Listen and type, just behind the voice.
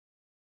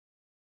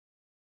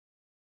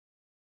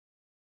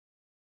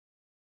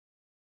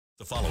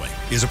The following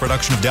is a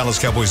production of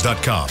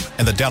DallasCowboys.com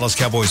and the Dallas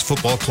Cowboys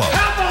Football Club.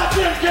 How about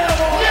them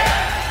Cowboys?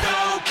 Yeah!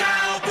 Go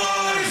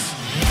Cowboys!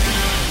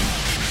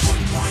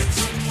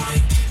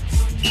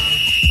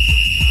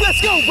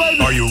 Let's go,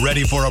 baby! Are you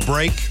ready for a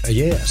break?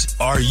 Yes.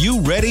 Are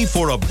you ready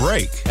for a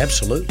break?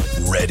 Absolutely.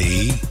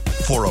 Ready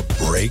for a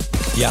break?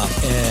 Yeah,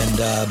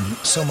 and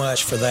so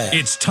much for that.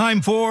 It's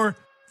time for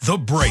The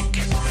Break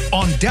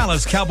on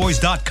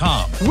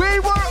DallasCowboys.com. We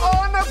were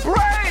on a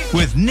break!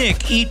 With Nick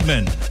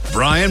Eatman,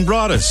 Brian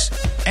Broaddus,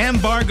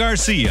 Ambar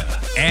Garcia,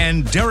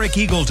 and Derek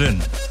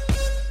Eagleton.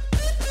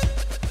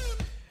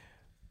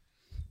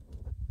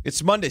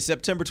 It's Monday,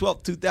 September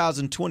 12th,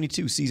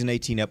 2022, Season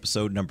 18,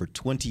 Episode number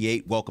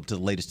 28. Welcome to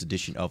the latest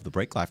edition of The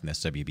Break Live from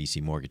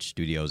SWBC Mortgage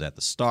Studios at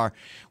the Star.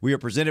 We are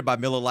presented by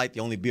Miller Lite,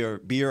 the only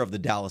beer of the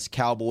Dallas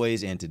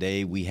Cowboys, and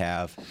today we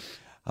have...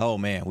 Oh,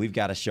 man, we've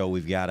got a show. We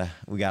got a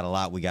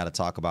lot we got to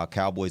talk about.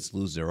 Cowboys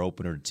lose their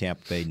opener to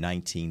Tampa Bay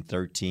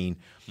 19-13.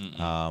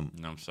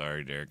 I'm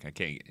sorry, Derek. I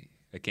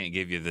can't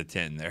give you the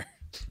 10 there.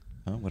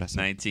 Oh, what'd I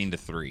say?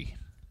 19-3.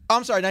 Oh,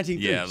 I'm sorry, 19-3.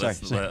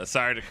 Yeah,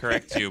 sorry to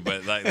correct you,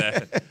 but like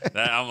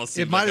that almost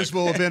seemed it might as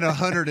well have been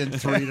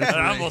 103 that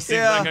almost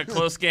seemed like a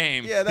close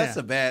game. Yeah, that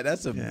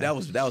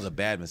was a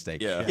bad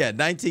mistake. Yeah,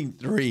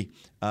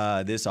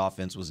 19-3. This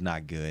offense was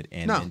not good,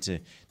 and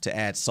to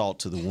add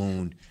salt to the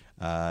wound.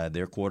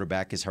 Their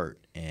quarterback is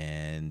hurt,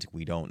 and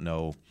we don't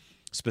know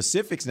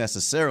specifics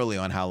necessarily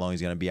on how long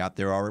he's going to be out.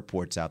 There are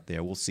reports out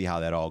there. We'll see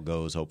how that all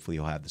goes. Hopefully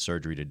he'll have the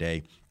surgery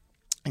today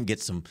and get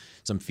some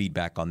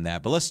feedback on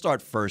that. But let's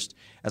start first,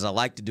 as I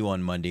like to do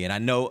on Monday. And I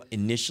know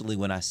initially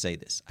when I say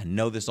this, I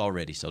know this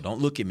already, so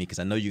don't look at me because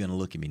I know you're going to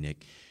look at me,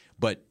 Nick.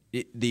 But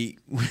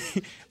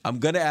I'm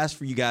going to ask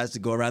for you guys to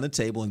go around the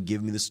table and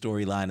give me the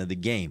storyline of the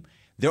game.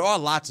 There are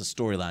lots of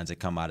storylines that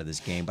come out of this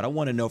game, but I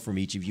want to know from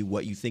each of you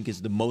what you think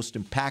is the most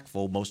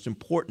impactful, most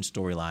important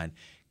storyline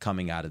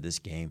coming out of this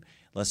game.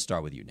 Let's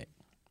start with you, Nick.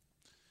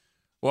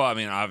 Well, I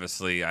mean,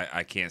 obviously,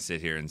 I can't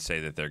sit here and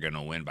say that they're going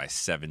to win by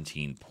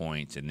 17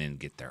 points and then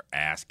get their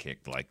ass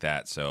kicked like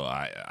that. So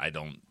I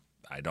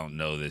don't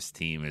know this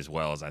team as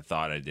well as I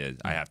thought I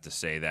did. I have to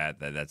say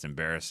that's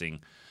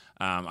embarrassing.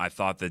 I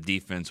thought the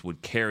defense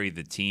would carry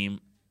the team.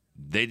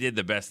 They did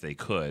the best they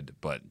could,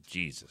 but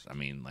Jesus, I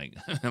mean, like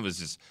it was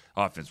just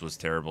offense was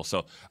terrible.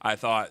 So I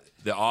thought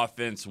the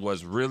offense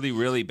was really,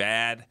 really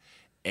bad,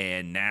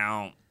 and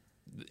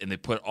they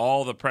put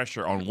all the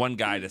pressure on one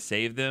guy to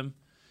save them,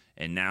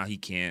 and now he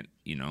can't,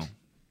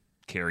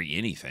 carry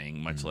anything,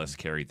 much less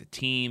carry the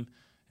team.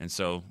 And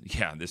so,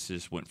 yeah, this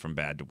just went from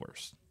bad to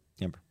worse.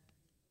 Amber.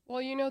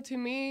 Well, to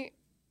me,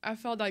 I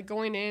felt like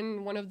going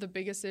in, one of the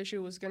biggest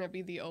issues was going to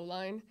be the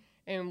O-line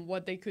and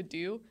what they could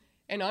do.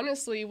 And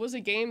honestly, it was a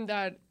game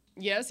that,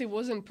 yes, it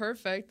wasn't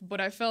perfect, but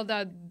I felt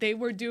that they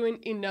were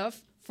doing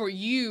enough for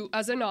you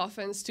as an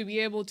offense to be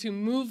able to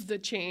move the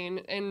chain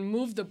and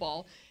move the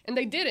ball. And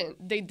they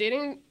didn't. They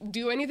didn't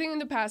do anything in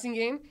the passing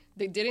game.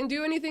 They didn't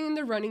do anything in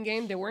the running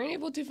game. They weren't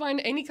able to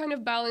find any kind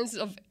of balance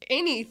of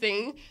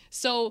anything.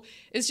 So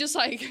it's just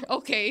like,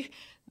 okay,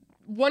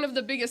 one of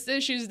the biggest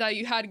issues that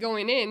you had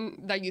going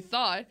in that you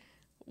thought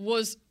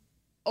was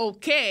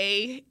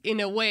okay in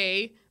a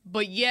way,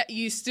 but yet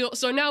you still –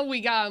 so now we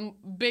got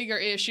bigger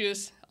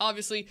issues.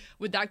 Obviously,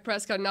 with Dak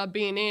Prescott not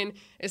being in,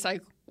 it's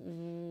like,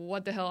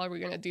 what the hell are we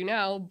going to do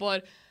now?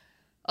 But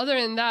other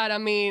than that, I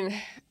mean,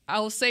 I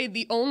will say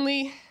the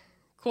only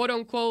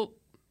quote-unquote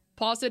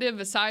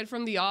positive aside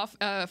from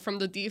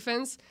the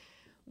defense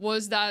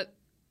was that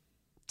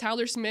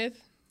Tyler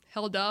Smith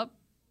held up.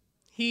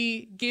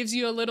 He gives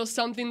you a little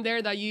something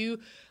there that you,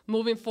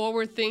 moving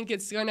forward, think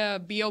it's going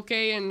to be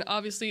okay. And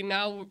obviously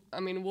now, I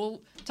mean,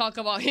 we'll talk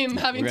about him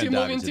having to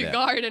move into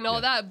guard and all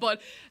that.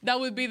 But that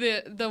would be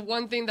the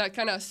one thing that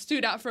kind of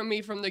stood out from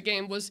me from the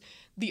game was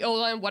the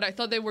O-line, what I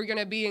thought they were going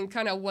to be, and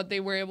kind of what they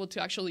were able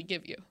to actually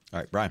give you. All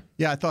right, Brian.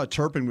 Yeah, I thought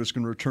Turpin was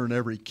going to return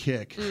every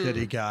kick that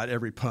he got,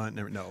 every punt.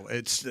 No,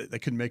 they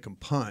couldn't make him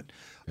punt.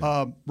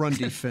 Run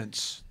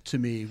defense to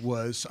me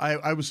was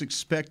I was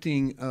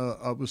expecting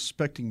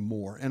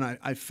more, and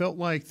I felt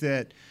like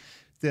that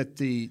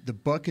the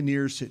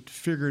Buccaneers had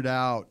figured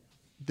out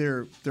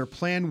their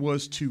plan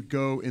was to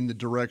go in the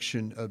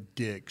direction of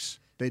Diggs.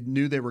 They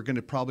knew they were going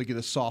to probably get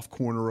a soft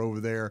corner over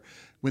there.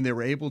 When they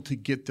were able to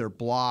get their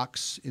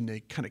blocks and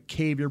they kind of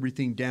cave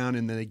everything down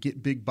and then they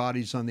get big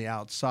bodies on the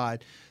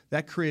outside,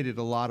 that created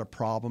a lot of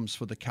problems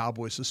for the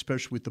Cowboys,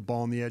 especially with the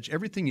ball on the edge.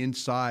 Everything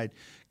inside,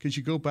 because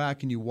you go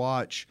back and you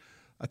watch,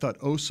 I thought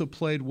Osa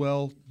played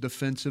well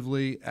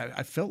defensively.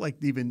 I felt like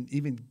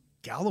even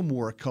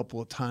Gallimore a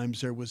couple of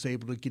times there was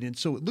able to get in.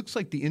 So it looks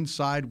like the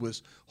inside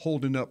was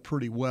holding up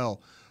pretty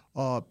well.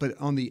 But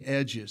on the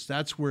edges,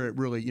 that's where it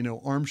really,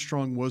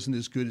 Armstrong wasn't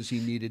as good as he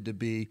needed to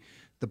be.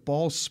 The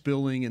ball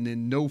spilling and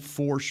then no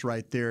force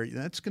right there,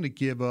 that's going to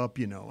give up,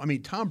 I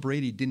mean, Tom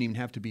Brady didn't even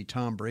have to be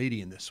Tom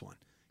Brady in this one.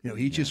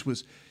 He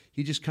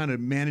just kind of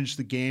managed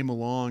the game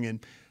along.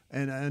 And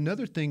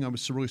another thing I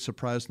was really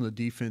surprised on the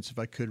defense, if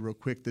I could real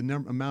quick, the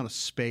amount of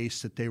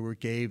space that they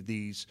gave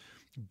these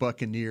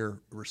Buccaneer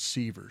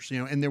receivers.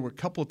 And there were a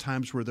couple of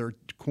times where their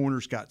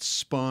corners got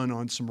spun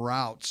on some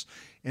routes,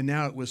 and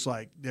now it was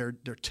like their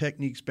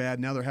technique's bad.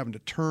 Now they're having to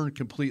turn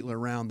completely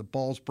around. The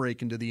ball's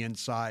breaking to the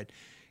inside,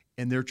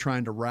 and they're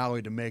trying to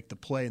rally to make the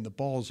play, and the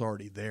ball's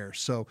already there.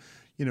 So,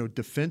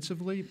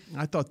 defensively,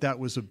 I thought that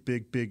was a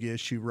big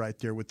issue right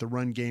there with the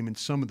run game and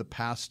some of the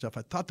pass stuff.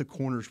 I thought the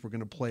corners were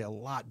going to play a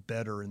lot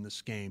better in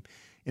this game,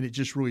 and it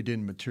just really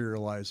didn't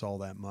materialize all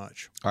that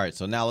much. All right,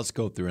 so now let's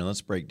go through and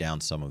let's break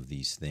down some of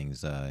these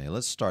things.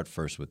 Let's start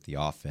first with the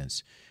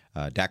offense.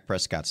 Dak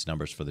Prescott's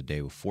numbers for the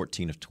day were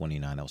 14 of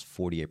 29. That was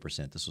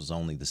 48%. This was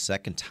only the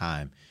second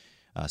time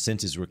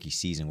since his rookie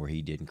season where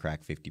he didn't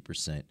crack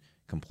 50%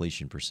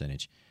 completion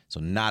percentage. So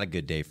not a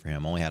good day for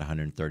him. Only had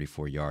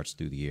 134 yards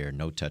through the air,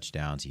 no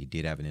touchdowns. He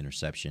did have an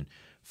interception,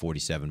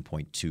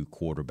 47.2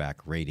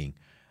 quarterback rating.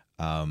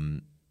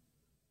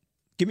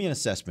 Give me an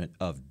assessment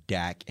of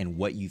Dak and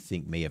what you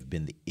think may have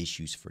been the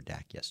issues for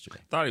Dak yesterday.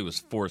 I thought he was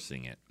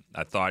forcing it.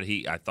 I thought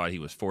he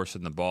was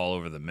forcing the ball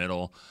over the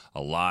middle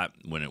a lot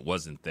when it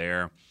wasn't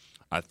there.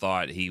 I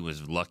thought he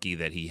was lucky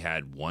that he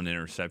had one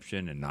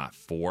interception and not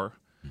four.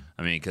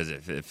 I mean, because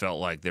it felt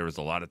like there was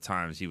a lot of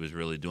times he was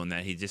really doing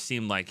that. He just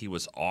seemed like he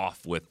was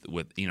off with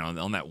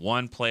on that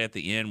one play at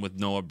the end with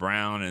Noah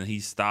Brown, and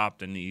he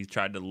stopped and he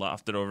tried to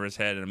loft it over his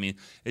head. And I mean,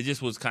 it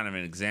just was kind of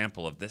an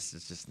example of this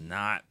is just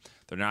not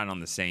 – they're not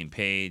on the same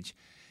page.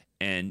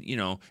 And,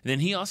 then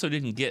he also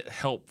didn't get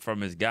help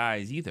from his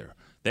guys either.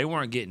 They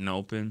weren't getting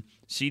open.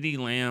 CeeDee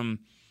Lamb,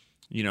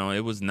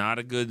 it was not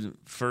a good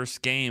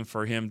first game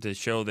for him to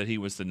show that he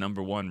was the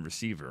number one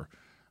receiver.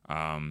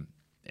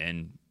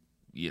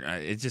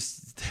 It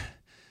just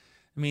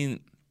 – I mean,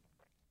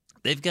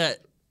 they've got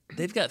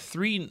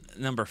three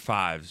number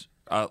fives,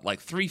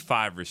 like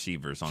 3-5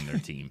 receivers on their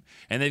team,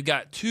 and they've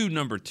got two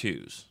number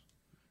twos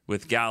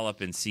with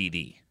Gallup and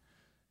CD.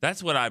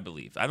 That's what I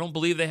believe. I don't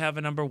believe they have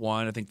a number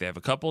one. I think they have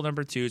a couple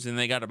number twos, and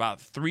they got about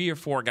 3 or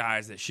 4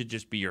 guys that should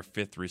just be your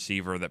fifth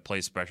receiver that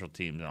plays special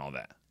teams and all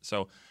that.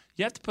 So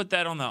you have to put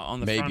that on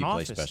the Maybe front play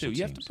office special too. teams.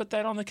 You have to put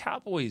that on the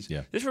Cowboys.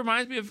 Yeah. This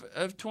reminds me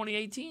of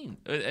 2018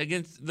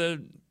 against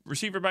the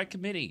receiver by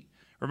committee.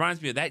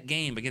 Reminds me of that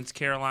game against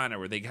Carolina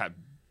where they got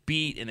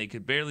beat and they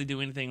could barely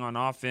do anything on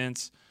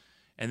offense.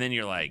 And then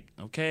you're like,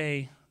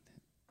 okay,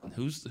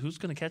 who's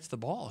going to catch the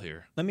ball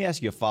here? Let me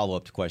ask you a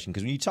follow-up question,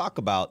 because when you talk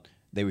about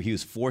he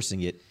was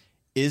forcing it,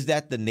 is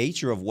that the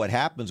nature of what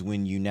happens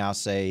when you now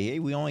say, hey,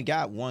 we only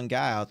got one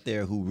guy out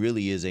there who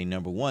really is a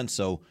number one,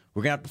 so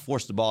we're going to have to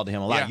force the ball to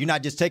him a lot? Yeah. You're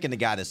not just taking the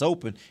guy that's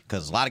open,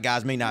 because a lot of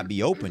guys may not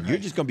be open. You're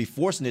just going to be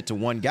forcing it to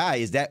one guy.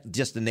 Is that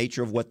just the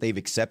nature of what they've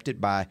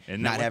accepted by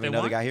not having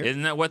another guy here?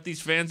 Isn't that what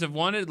these fans have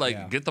wanted?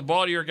 Get the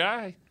ball to your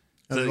guy.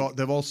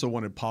 They've also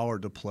wanted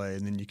Pollard to play,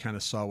 and then you kind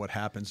of saw what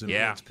happens in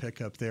Woods'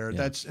 pickup there.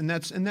 Yeah.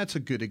 That's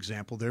a good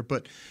example there.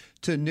 But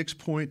to Nick's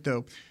point,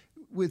 though,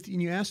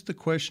 you asked the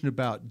question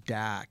about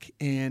Dak,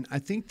 and I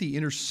think the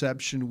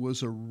interception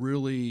was a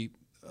very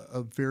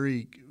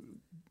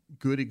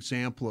good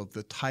example of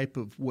the type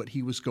of what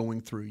he was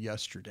going through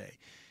yesterday.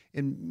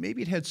 And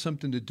maybe it had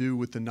something to do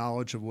with the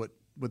knowledge of what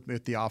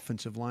with the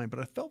offensive line, but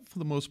I felt for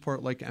the most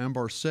part, like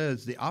Ambar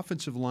says, the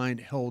offensive line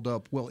held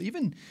up well.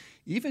 Even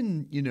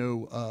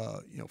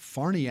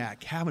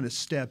Farniak having to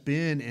step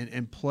in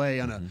and play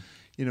on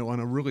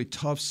a really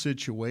tough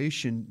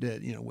situation,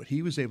 that what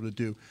he was able to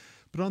do.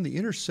 But on the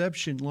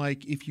interception,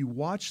 like if you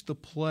watch the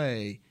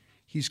play,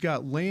 he's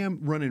got Lamb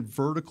running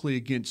vertically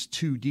against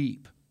two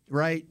deep,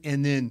 right?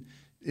 And then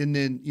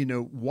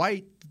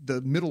White,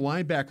 the middle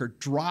linebacker,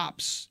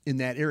 drops in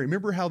that area.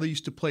 Remember how they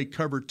used to play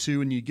cover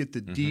two, and you get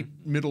the deep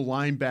middle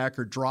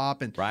linebacker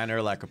drop, and Brian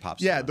Urlacher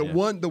pops. Yeah, the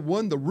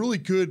really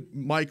good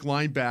Mike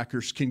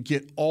linebackers can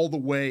get all the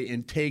way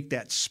and take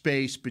that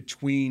space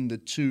between the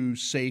two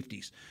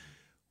safeties.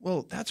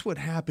 Well, that's what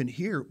happened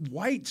here.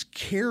 White's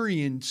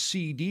carrying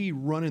CD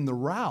running the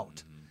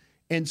route.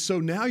 And so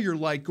now you're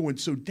like going,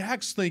 so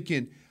Dak's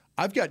thinking,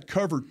 I've got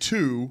cover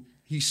two.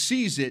 He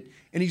sees it,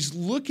 and he's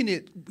looking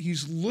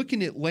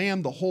at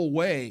Lamb the whole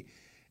way.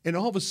 And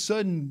all of a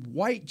sudden,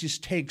 White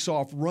just takes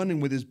off running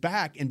with his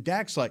back, and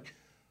Dak's like,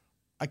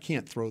 I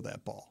can't throw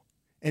that ball.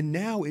 And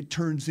now it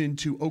turns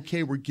into,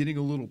 okay, we're getting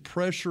a little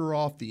pressure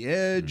off the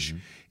edge,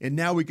 and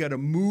now we got to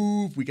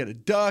move, we got to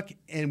duck,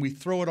 and we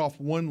throw it off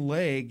one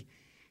leg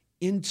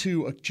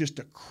into just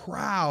a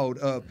crowd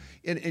of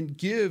and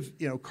give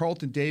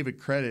Carlton Davis the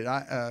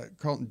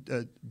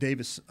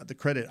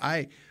credit.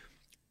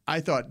 I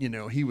thought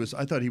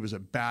he was a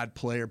bad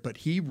player, but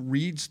he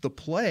reads the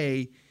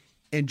play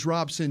and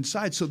drops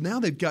inside. So now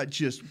they've got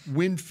just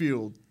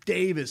Winfield,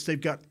 Davis, they've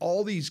got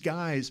all these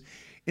guys,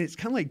 and it's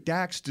kind of like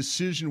Dak's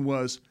decision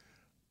was,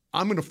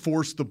 I'm going to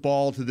force the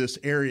ball to this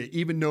area,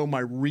 even though my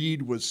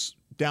read was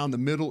down the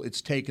middle,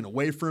 it's taken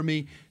away from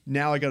me.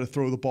 Now I got to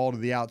throw the ball to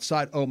the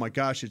outside. Oh my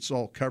gosh, it's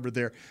all covered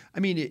there. I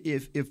mean,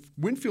 if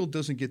Winfield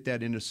doesn't get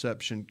that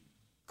interception,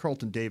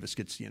 Carlton Davis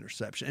gets the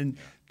interception. And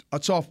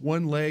it's off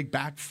one leg,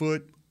 back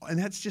foot, and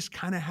that's just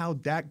kind of how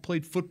Dak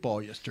played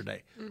football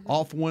yesterday.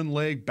 Off one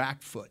leg,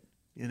 back foot.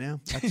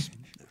 That's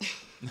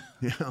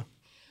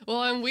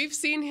Well, and we've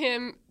seen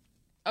him.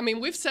 I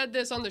mean, we've said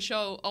this on the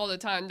show all the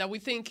time that we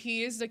think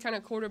he is the kind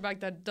of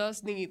quarterback that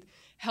does need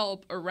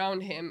help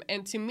around him.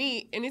 And to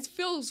me, and it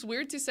feels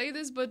weird to say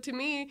this, but to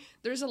me,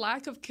 there's a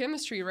lack of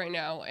chemistry right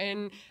now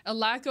and a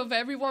lack of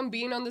everyone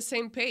being on the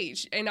same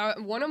page. And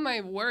one of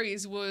my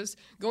worries was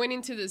going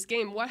into this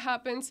game, what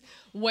happens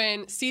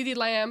when CeeDee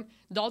Lamb,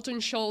 Dalton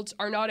Schultz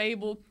are not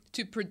able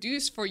to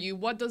produce for you?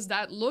 What does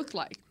that look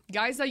like?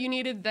 Guys that you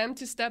needed them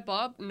to step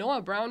up,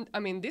 Noah Brown, I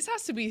mean, this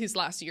has to be his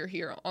last year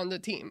here on the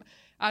team.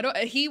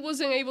 He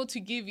wasn't able to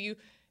give you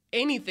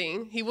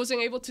anything. He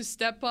wasn't able to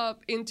step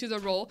up into the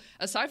role.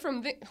 Aside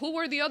from who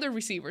were the other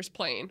receivers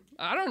playing?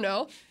 I don't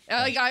know.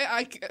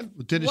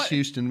 Dennis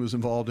Houston was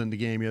involved in the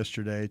game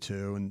yesterday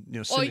too, and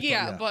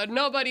but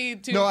nobody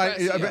to.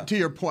 No, to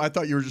your point, I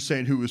thought you were just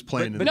saying who was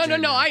playing.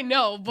 No, I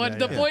know, but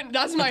the point.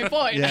 That's my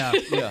point. Yeah.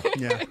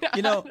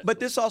 But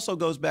this also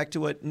goes back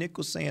to what Nick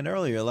was saying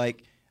earlier.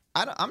 Like,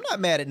 I'm not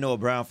mad at Noah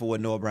Brown for what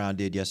Noah Brown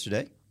did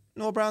yesterday.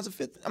 Noah Brown's a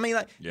fifth. I mean,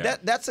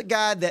 that's a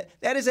guy that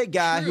is a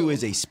guy who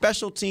is a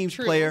special teams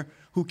player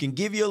who can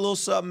give you a little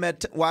something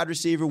at wide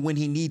receiver when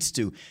he needs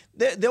to.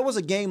 There was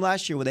a game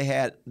last year where they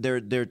had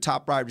their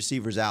top wide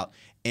receivers out,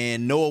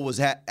 and Noah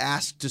was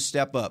asked to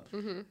step up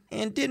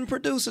and didn't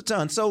produce a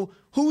ton. So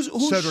who's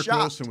Cedric shocked?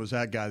 Wilson was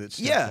that guy that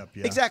stepped up.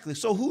 Yeah, exactly.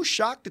 So who's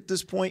shocked at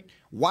this point?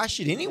 Why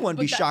should anyone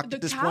be shocked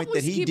at this point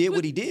that he did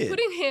what he did?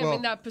 Putting him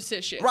in that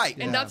position. Right.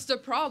 And that's the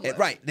problem.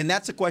 Right. And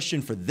that's a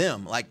question for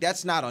them. Like,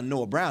 that's not on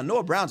Noah Brown.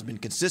 Noah Brown's been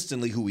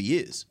consistently who he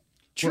is.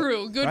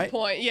 True. Good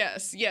point.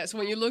 Yes.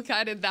 When you look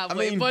at it that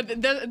way.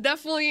 But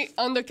definitely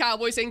on the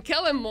Cowboys. And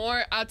Kellen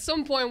Moore, at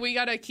some point, we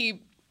got to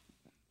keep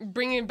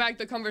bringing back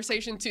the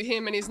conversation to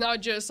him. And it's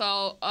not just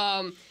all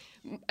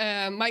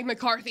Mike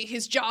McCarthy,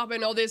 his job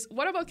and all this.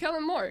 What about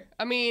Kellen Moore?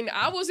 I mean,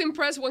 I was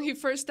impressed when he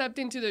first stepped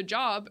into the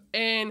job.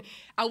 And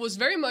I was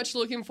very much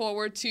looking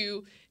forward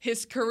to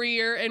his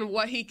career and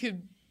what he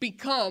could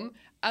become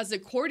as a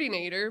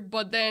coordinator.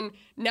 But then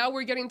now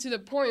we're getting to the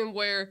point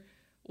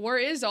where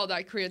is all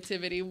that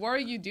creativity? What are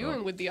you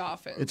doing with the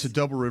offense? It's a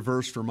double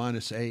reverse for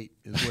 -8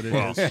 is what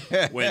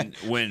it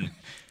is.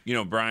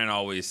 When Brian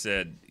always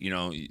said,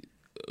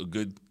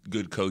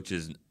 good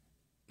coaches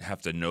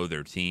have to know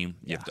their team.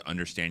 You have to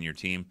understand your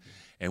team.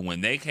 And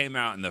when they came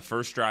out in the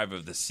first drive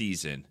of the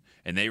season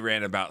and they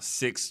ran about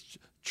 6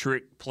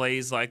 trick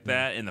plays like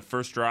that in the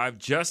first drive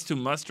just to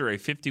muster a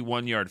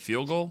 51-yard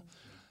field goal,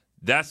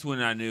 that's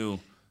when I knew,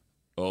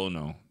 oh,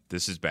 no,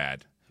 this is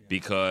bad.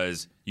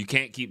 Because you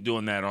can't keep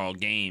doing that all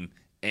game,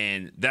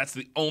 and that's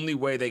the only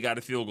way they got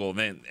a field goal.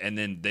 And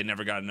then they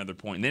never got another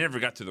point. And they never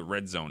got to the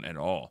red zone at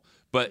all.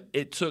 But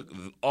it took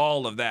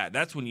all of that.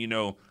 That's when you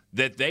know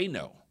that they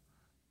know.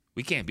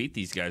 We can't beat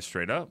these guys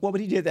straight up. Well,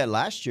 but he did that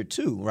last year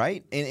too,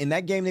 right? In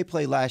that game they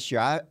played last year,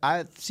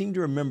 I seem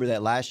to remember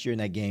that last year in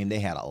that game they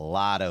had a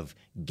lot of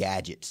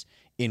gadgets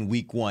in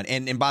week 1.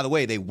 And by the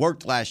way, they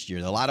worked last year.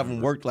 A lot of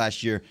them worked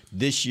last year.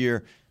 This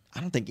year, I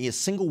don't think a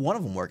single one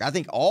of them worked. I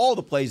think all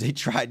the plays they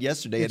tried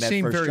yesterday in that first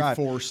drive. It seemed very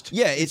forced.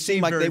 Yeah, it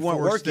seemed like they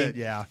weren't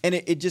working. And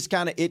it just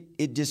kind of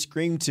it just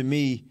screamed to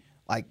me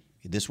like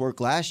this worked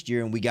last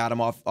year and we got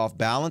them off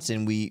balance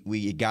and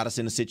it got us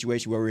in a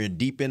situation where we were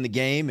deep in the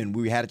game and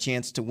we had a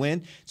chance to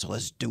win. So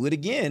let's do it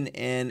again.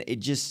 And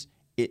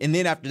and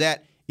then after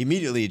that,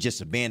 immediately it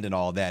just abandoned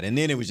all that. And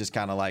then it was just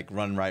kind of like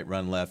run right,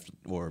 run left,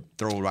 or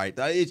throw right.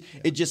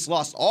 It just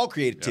lost all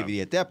creativity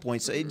at that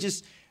point. So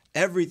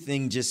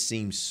everything just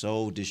seemed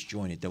so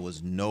disjointed. There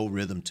was no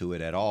rhythm to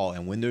it at all.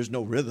 And when there's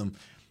no rhythm,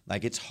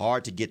 like it's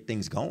hard to get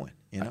things going,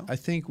 I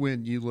think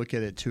when you look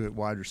at it too at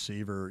wide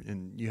receiver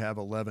and you have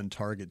 11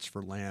 targets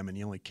for Lamb and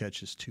he only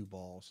catches 2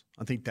 balls,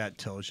 I think that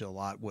tells you a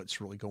lot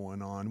what's really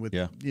going on. With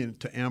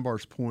to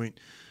Ambar's point,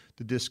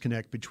 the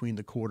disconnect between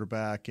the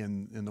quarterback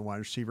and the wide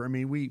receiver. I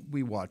mean,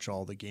 we watch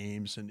all the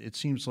games and it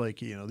seems like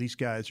these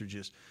guys are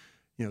just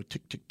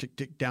tick, tick, tick,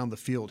 tick down the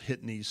field,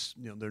 hitting these,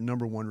 their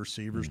number 1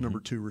 receivers, number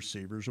 2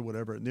 receivers or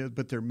whatever.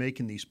 But they're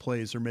making these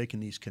plays, they're making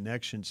these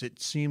connections.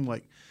 It seemed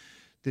like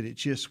that it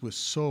just was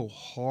so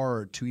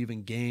hard to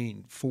even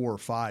gain 4 or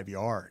 5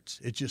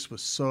 yards. It just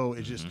was so,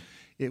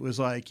 it was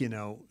like,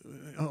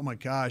 oh my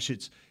gosh,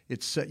 it's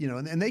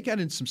and they got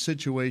in some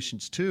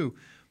situations too.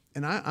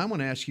 And I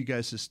want to ask you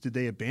guys this: did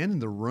they abandon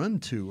the run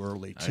too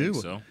early too? I think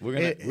so.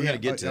 We're gonna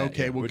get to that.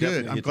 Okay, well,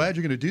 good. I'm glad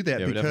you're going to do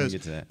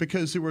that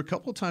because there were a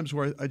couple of times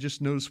where I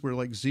just noticed where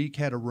like Zeke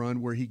had a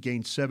run where he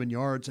gained 7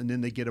 yards and then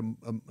they get a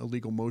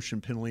illegal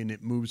motion penalty and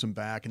it moves them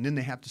back and then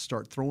they have to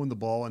start throwing the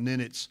ball and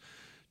then it's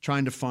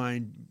trying to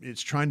find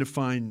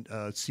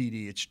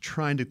CD. It's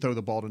trying to throw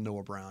the ball to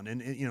Noah Brown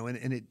and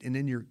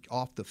then you're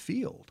off the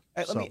field.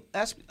 Let me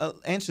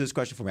answer this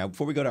question for me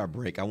before we go to our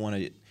break. I want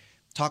to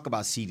talk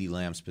about CeeDee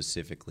Lamb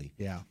specifically.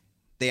 Yeah.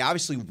 They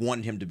obviously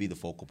wanted him to be the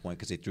focal point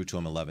because they threw to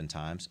him 11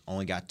 times,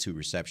 only got 2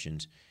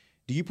 receptions.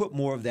 Do you put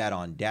more of that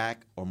on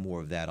Dak or more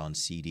of that on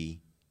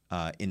CD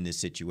in this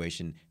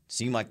situation? It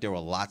seemed like there were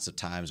lots of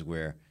times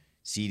where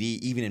CD,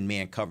 even in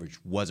man coverage,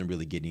 wasn't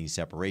really getting any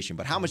separation.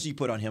 But how much do you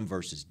put on him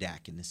versus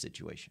Dak in this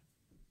situation?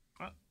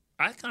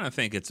 I kind of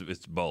think it's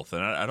both,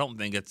 and I don't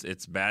think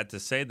it's bad to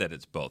say that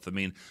it's both. I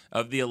mean,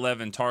 of the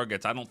 11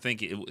 targets, I don't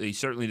think he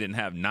certainly didn't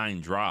have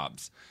 9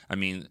 drops. I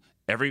mean,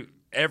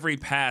 every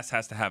pass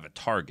has to have a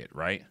target,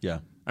 right? Yeah.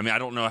 I mean, I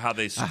don't know how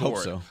they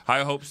score.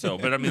 I hope so.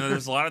 But, I mean,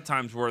 there's a lot of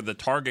times where the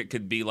target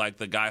could be like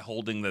the guy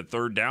holding the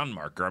third down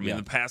marker. I mean,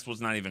 the pass was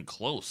not even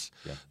close.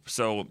 Yeah.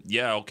 So,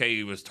 okay,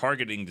 he was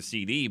targeting the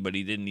CD, but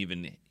he didn't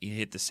even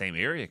hit the same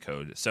area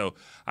code. So,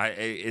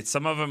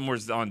 some of them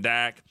was on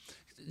Dak.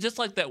 Just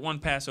like that one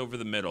pass over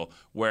the middle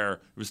where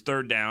it was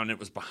third down, it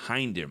was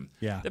behind him.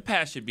 Yeah. The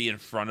pass should be in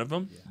front of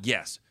him. Yeah.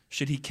 Yes.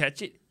 Should he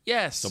catch it?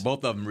 Yes. So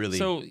both of them really.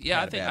 So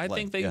I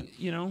think they, a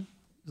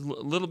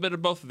little bit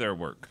of both of their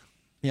work.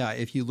 Yeah,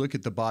 if you look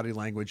at the body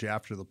language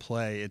after the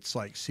play, it's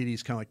like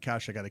CD's kind of like,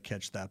 gosh, I got to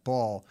catch that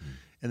ball.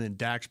 And then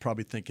Dak's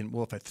probably thinking,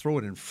 well, if I throw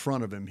it in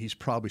front of him, he's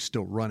probably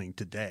still running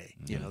today,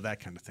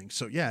 that kind of thing.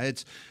 So, yeah,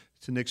 it's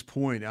to Nick's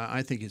point,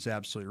 I think he's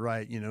absolutely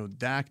right.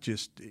 Dak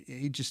just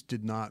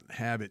did not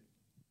have it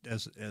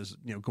as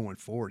going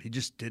forward. He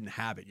just didn't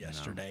have it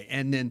yesterday. No.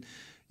 And then,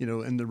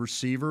 and the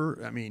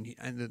receiver,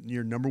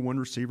 your number one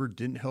receiver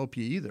didn't help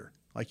you either.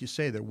 Like you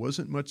say, there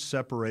wasn't much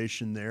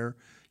separation there.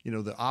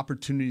 The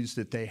opportunities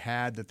that they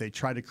had that they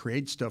tried to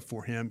create stuff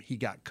for him, he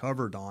got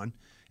covered on,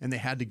 and they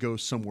had to go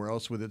somewhere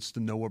else, whether it's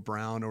to Noah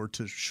Brown or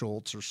to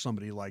Schultz or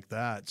somebody like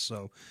that.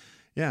 So,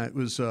 yeah, it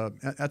was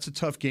that's a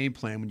tough game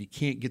plan when you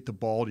can't get the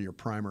ball to your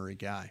primary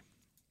guy.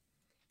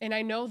 And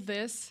I know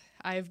this.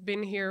 I've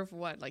been here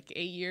for 8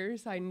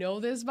 years. I know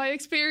this by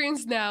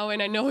experience now,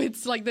 and I know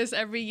it's like this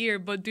every year.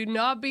 But do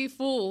not be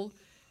fooled,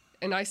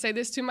 and I say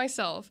this to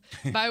myself,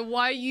 by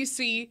what you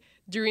see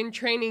during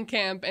training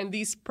camp and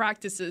these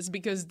practices,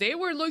 because they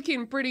were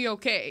looking pretty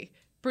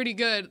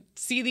good,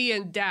 CD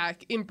and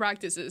Dak in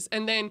practices.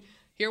 And then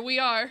here we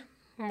are,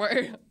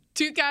 we're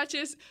 2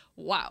 catches.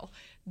 Wow,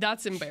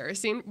 that's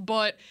embarrassing.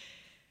 But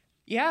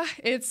yeah,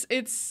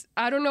 it's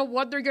I don't know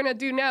what they're gonna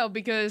do now,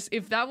 because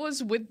if that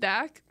was with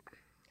Dak,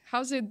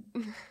 how's it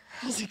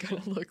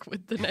gonna look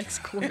with the next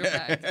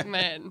quarterback,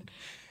 man?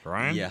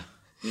 Brian? Yeah,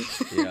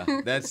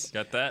 that's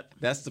got that.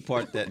 That's the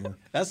part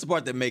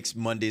that makes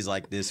Mondays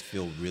like this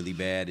feel really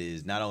bad.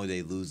 Is not only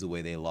they lose the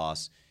way they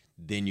lost,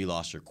 then you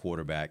lost your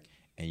quarterback,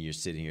 and you're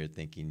sitting here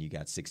thinking you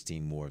got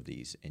 16 more of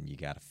these, and you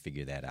got to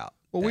figure that out.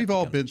 Well, we've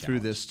all been through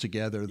this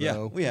together,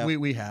 though. Yeah,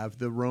 we have.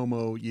 The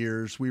Romo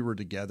years, we were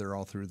together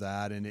all through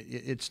that, and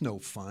it's no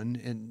fun.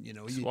 And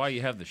that's why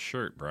you have the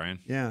shirt, Brian.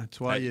 Yeah, it's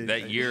why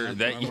that year.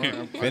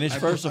 Finish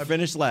first or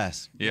finish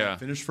last. Yeah,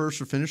 finish first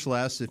or finish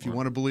last, if you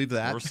want to believe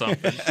that, or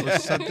something,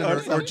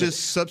 or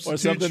just substitute or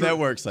something that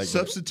works like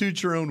substitute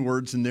that. your own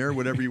words in there,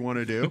 whatever you want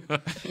to do.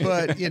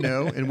 But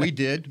and we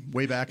did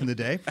way back in the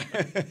day.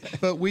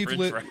 But we've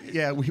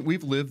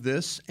lived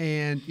this,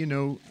 and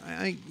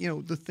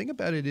the thing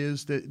about it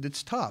is that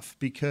it's tough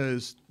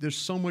because there's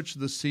so much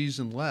of the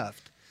season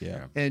left.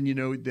 Yeah. And,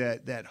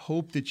 that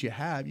hope that you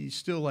have, you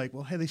still like,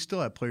 well, hey, they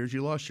still have players.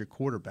 You lost your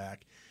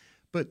quarterback.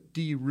 But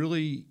do you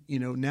really,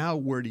 now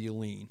where do you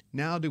lean?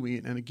 Now do we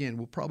 – and, again,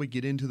 we'll probably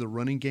get into the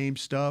running game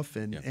stuff.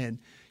 And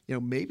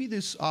maybe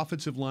this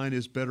offensive line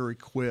is better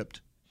equipped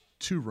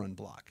to run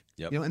block.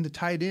 Yep. And the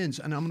tight ends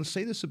 – and I'm going to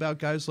say this about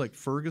guys like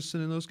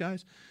Ferguson and those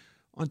guys.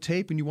 On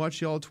tape, and you watch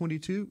the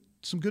All-22,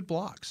 some good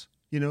blocks.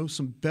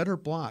 Some better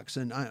blocks.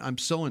 And I'm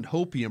selling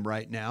hopium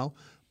right now.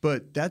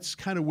 But that's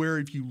kind of where,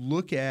 if you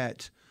look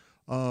at,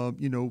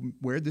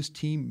 where this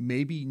team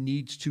maybe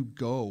needs to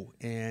go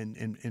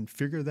and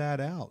figure that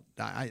out.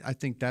 I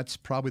think that's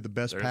probably the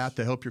best path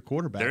to help your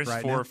quarterback. There's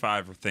right 4 now. or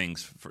 5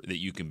 things that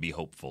you can be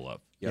hopeful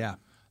of. Yep.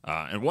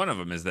 Yeah. And one of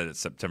them is that it's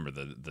September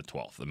the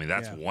 12th. I mean,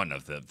 that's one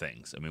of the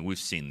things. I mean, we've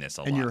seen this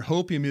a lot. And your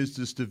hopium is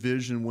this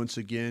division once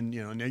again.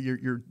 Now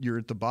you're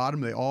at the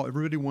bottom.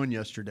 Everybody won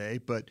yesterday,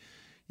 but.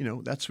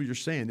 That's what you're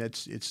saying.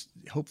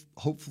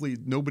 Hopefully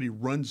nobody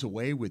runs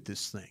away with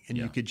this thing, and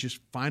you could just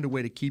find a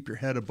way to keep your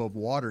head above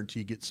water until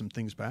you get some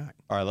things back.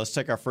 All right, let's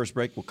take our first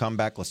break. We'll come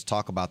back. Let's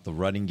talk about the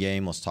running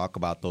game. Let's talk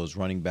about those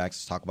running backs.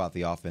 Let's talk about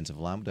the offensive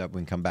line. We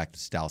can come back to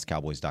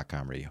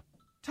DallasCowboys.com radio.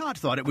 Todd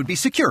thought it would be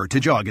secure to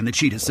jog in the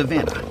cheetah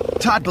savanna.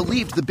 Todd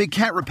believed the big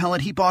cat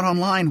repellent he bought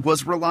online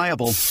was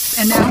reliable.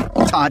 And now,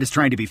 Todd is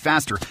trying to be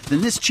faster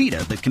than this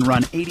cheetah that can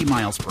run 80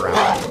 miles per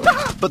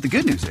hour. But the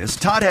good news is,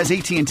 Todd has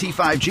AT&T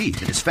 5G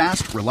that is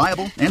fast,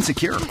 reliable, and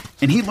secure.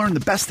 And he learned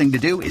the best thing to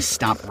do is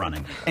stop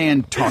running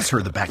and toss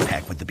her the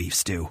backpack with the beef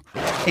stew.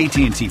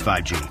 AT&T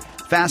 5G.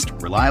 Fast,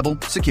 reliable,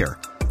 secure.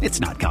 It's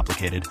not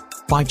complicated.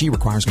 5G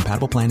requires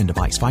compatible plan and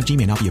device. 5G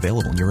may not be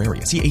available in your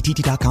area. See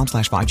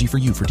att.com/5G for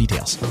you for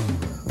details.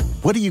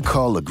 What do you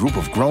call a group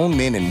of grown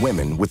men and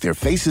women with their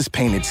faces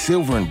painted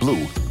silver and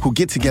blue who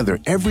get together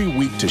every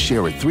week to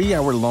share a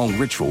 3-hour-long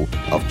ritual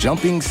of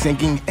jumping,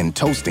 singing, and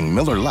toasting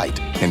Miller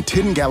Lite and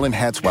 10-gallon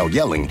hats while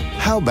yelling,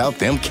 "How about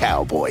them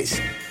Cowboys?"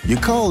 You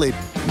call it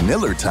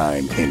Miller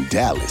Time in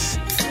Dallas.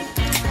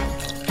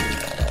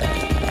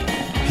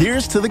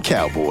 Here's to the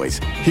Cowboys.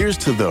 Here's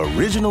to the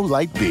original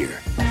light beer.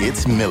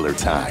 It's Miller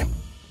Time.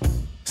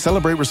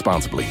 Celebrate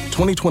responsibly.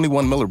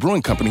 2021 Miller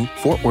Brewing Company,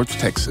 Fort Worth,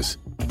 Texas.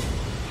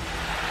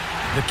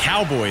 The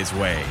Cowboys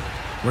way.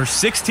 where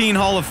 16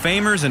 Hall of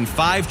Famers and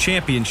 5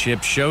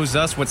 championships shows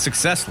us what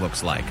success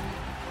looks like,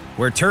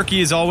 where turkey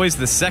is always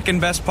the second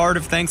best part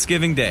of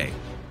Thanksgiving Day,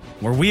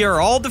 where we are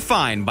all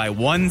defined by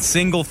one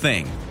single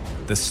thing,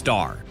 the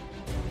star,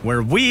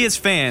 where we as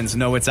fans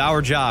know it's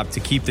our job to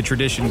keep the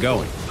tradition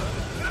going.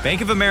 Bank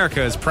of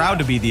America is proud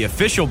to be the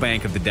official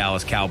bank of the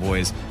Dallas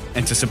Cowboys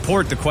and to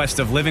support the quest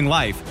of living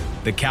life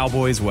the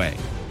Cowboys way.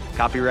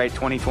 Copyright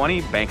 2020,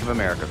 Bank of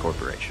America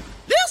Corporation.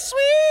 This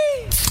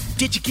sweet!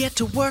 Did you get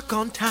to work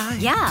on time?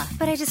 Yeah,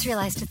 but I just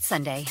realized it's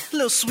Sunday.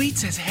 Little Sweet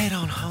says head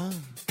on home.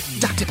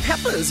 Dr.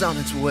 Pepper's on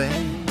its way.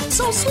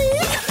 So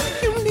sweet,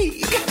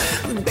 unique.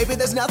 Baby,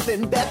 there's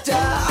nothing better.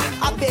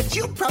 I bet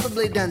you've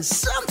probably done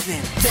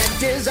something that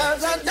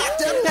deserves a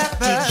Dr.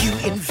 Pepper. Did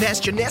you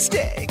invest your nest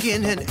egg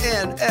in an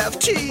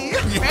NFT?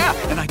 Yeah,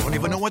 and I don't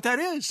even know what that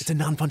is. It's a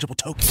non-fungible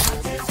token.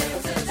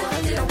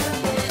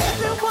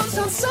 Everyone's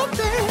done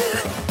something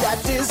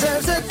that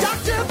deserves a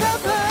Dr.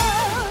 Pepper.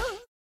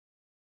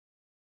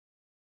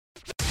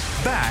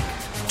 Back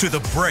to the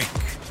break.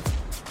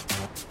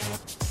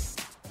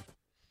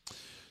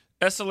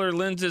 Essilor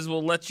lenses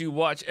will let you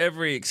watch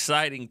every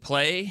exciting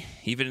play,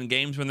 even in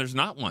games when there's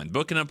not one.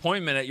 Book an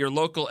appointment at your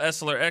local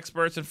Essilor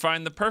experts and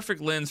find the perfect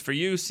lens for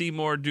you. See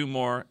more, do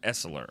more,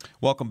 Essilor.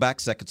 Welcome back.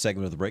 Second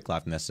segment of the break,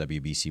 live from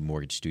SWBC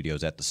Mortgage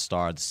Studios at the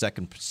Star. The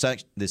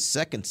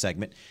second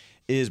segment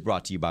is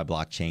brought to you by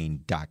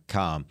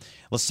blockchain.com.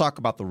 Let's talk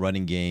about the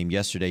running game.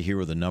 Yesterday, here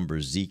were the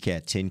numbers. Zeke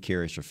had 10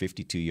 carries for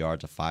 52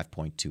 yards, a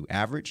 5.2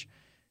 average.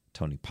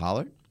 Tony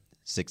Pollard,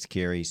 6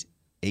 carries,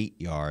 8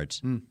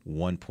 yards,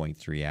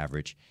 1.3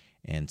 average,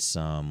 and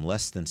some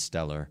less than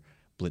stellar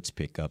blitz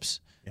pickups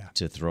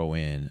to throw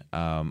in.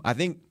 I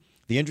think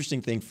the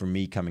interesting thing for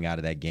me coming out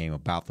of that game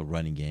about the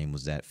running game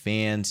was that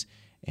fans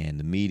and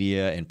the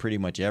media and pretty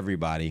much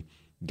everybody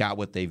got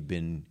what they've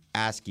been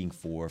asking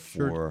for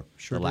the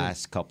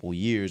last couple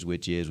years,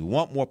 which is we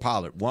want more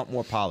Pollard, want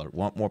more Pollard,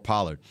 want more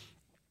Pollard.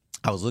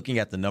 I was looking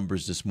at the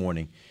numbers this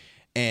morning,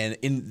 and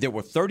there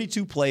were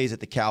 32 plays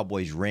that the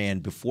Cowboys ran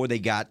before they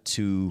got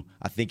to,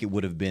 I think it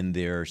would have been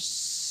their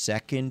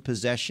second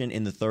possession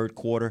in the third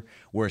quarter,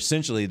 where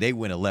essentially they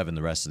went 11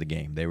 the rest of the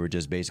game. They were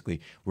just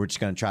we're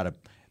just going to try to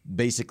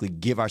basically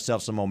give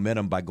ourselves some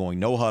momentum by going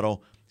no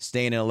huddle,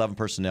 staying in 11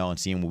 personnel, and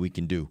seeing what we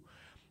can do.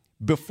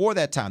 Before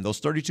that time, those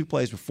 32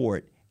 plays before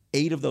it,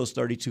 8 of those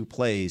 32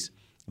 plays,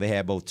 they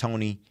had both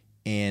Tony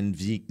and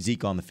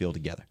Zeke on the field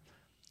together.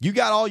 You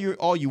got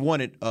all you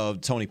wanted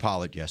of Tony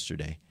Pollard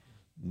yesterday.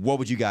 What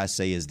would you guys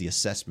say is the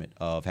assessment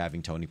of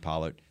having Tony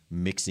Pollard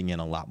mixing in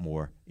a lot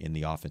more in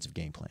the offensive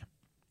game plan?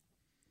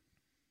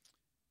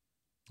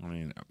 I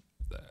mean,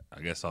 I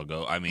guess I'll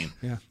go. I mean,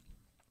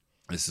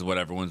 this is what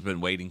everyone's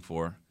been waiting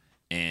for,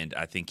 and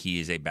I think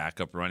he is a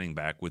backup running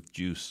back with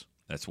juice.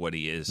 That's what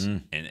he is,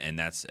 and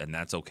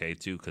that's okay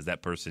too, because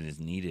that person is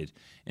needed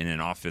in an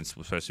offense,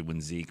 especially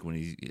when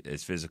he's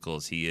as physical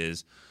as he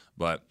is.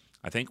 But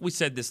I think we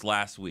said this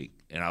last week,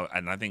 and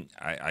I think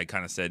I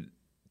kind of said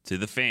to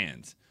the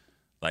fans,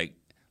 like,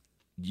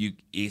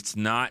 it's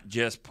not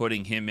just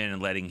putting him in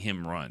and letting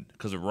him run,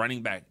 because a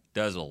running back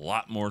does a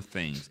lot more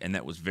things, and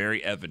that was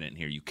very evident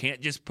here. You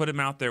can't just put him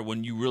out there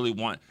when you really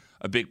want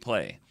a big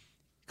play.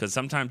 Because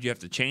sometimes you have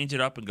to change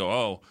it up and go,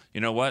 oh,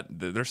 you know what?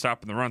 They're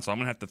stopping the run, so I'm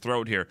going to have to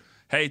throw it here.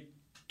 Hey,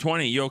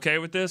 20, you okay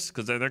with this?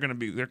 Because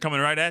they're coming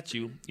right at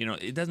you. You know,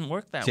 it doesn't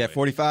work that way. At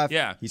 45?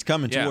 Yeah. He's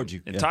coming towards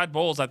you. And Todd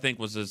Bowles, I think,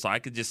 was just, I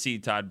could just see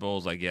Todd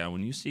Bowles like, yeah,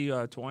 when you see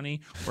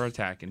 20, we're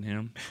attacking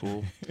him.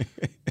 Cool.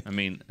 I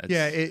mean,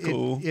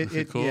 cool.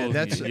 Cool. Yeah,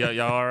 that's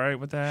y'all all right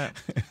with that?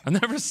 I've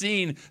never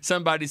seen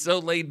somebody so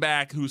laid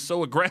back who's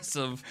so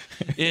aggressive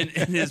in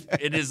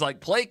his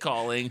like play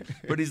calling,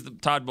 but he's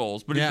Todd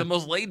Bowles. But he's the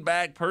most laid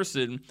back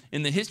person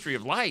in the history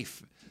of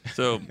life.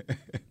 So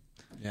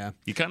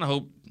you kind of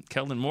hope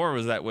Kellen Moore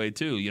was that way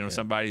too. You know,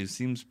 somebody who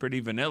seems pretty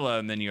vanilla,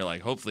 and then you're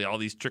like, hopefully all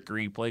these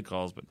trickery play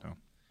calls, but no.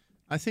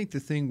 I think the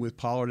thing with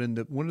Pollard and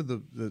one of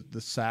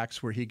the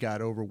sacks where he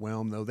got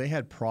overwhelmed, though, they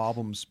had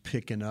problems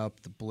picking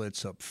up the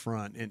blitz up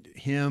front.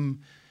 And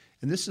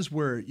this is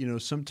where, you know,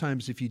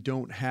 sometimes if you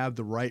don't have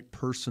the right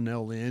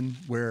personnel in,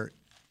 where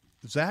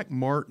Zach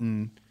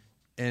Martin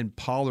and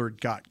Pollard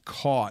got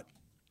caught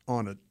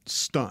on a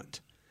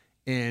stunt.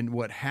 And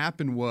what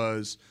happened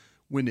was,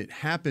 when it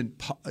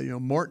happened, you know,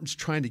 Martin's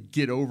trying to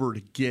get over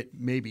to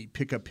maybe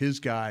pick up his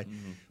guy.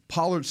 Mm-hmm.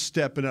 Pollard's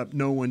stepping up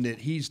knowing that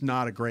he's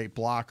not a great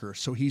blocker,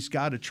 so he's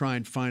got to try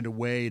and find a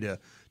way to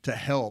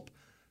help.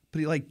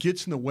 But he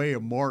gets in the way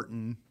of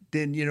Martin.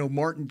 Then, you know,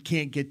 Martin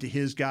can't get to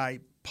his guy.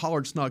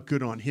 Pollard's not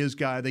good on his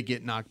guy. They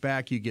get knocked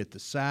back. You get the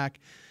sack.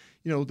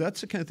 You know,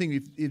 that's the kind of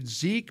thing. If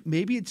Zeke,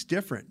 maybe it's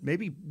different.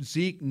 Maybe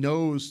Zeke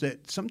knows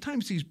that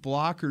sometimes these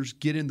blockers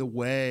get in the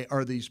way,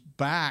 or these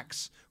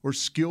backs or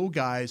skill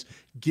guys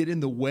get in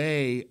the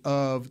way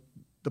of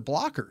the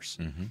blockers.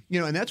 Mm-hmm. You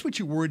know, and that's what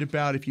you worried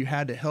about if you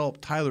had to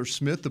help Tyler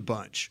Smith a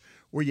bunch,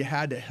 or you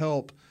had to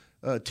help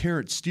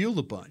Terrence Steele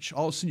a bunch.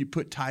 All of a sudden you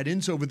put tight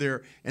ends over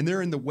there, and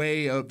they're in the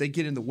way of, they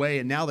get in the way,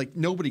 and now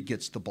nobody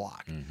gets the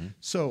block. Mm-hmm.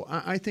 So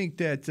I think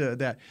that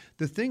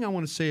the thing I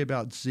want to say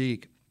about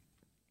Zeke,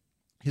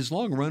 his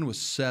long run was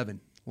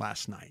 7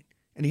 last night,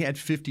 and he had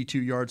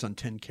 52 yards on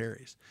 10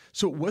 carries.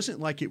 So it wasn't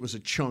like it was a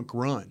chunk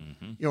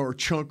run, or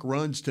chunk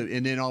runs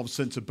and then all of a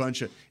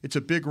sudden it's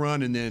a big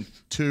run and then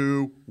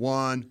 2,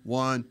 1,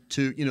 1,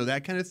 2,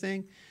 that kind of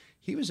thing.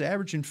 He was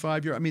averaging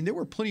 5 yards. I mean, there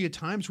were plenty of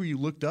times where you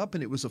looked up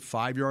and it was a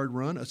 5-yard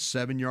run, a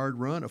 7-yard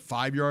run, a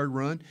 5-yard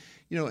run,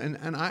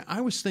 and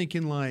I was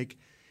thinking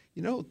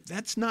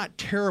that's not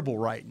terrible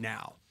right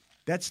now.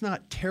 That's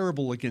not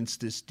terrible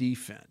against this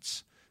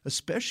defense,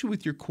 especially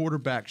with your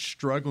quarterback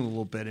struggling a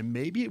little bit. And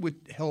maybe it would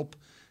help,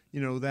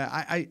 that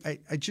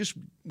I just,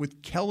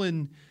 with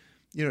Kellen,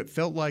 it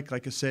felt like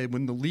I said,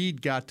 when the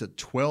lead got to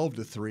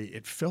 12-3,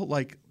 it felt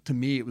like, to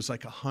me, it was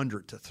like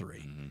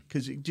 100-3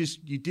 because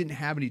you didn't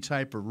have any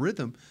type of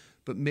rhythm.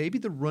 But maybe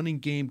the running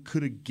game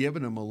could have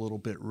given him a little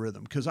bit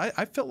rhythm because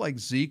I felt like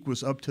Zeke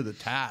was up to the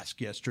task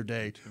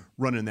yesterday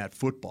running that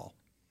football.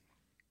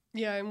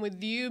 Yeah, and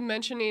with you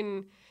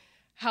mentioning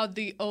how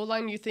the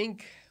O-line you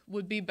think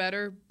would be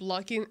better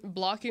blocking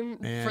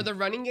for the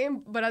running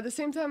game, but at the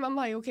same time, I'm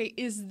like, okay,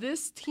 is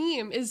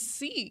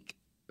Zeke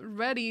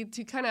ready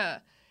to kind of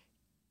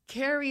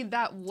carry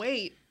that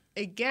weight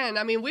again?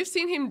 I mean, we've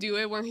seen him do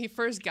it when he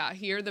first got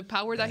here, the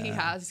power that he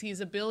has, his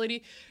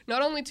ability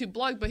not only to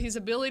block, but his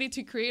ability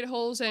to create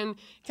holes and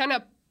kind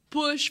of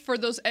push for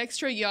those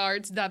extra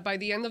yards that by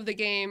the end of the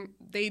game,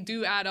 they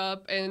do add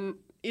up and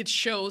it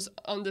shows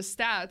on the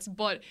stats.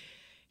 But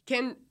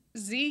can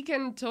Zeke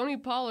and Tony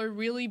Pollard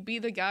really be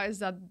the guys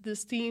that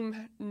this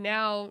team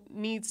now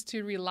needs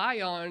to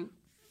rely on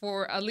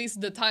for at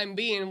least the time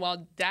being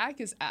while Dak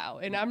is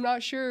out? And I'm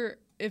not sure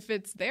if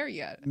it's there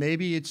yet.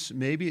 Maybe it's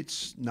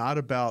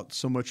not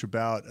so much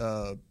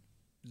about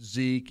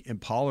Zeke and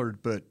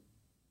Pollard, but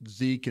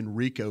Zeke and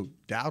Rico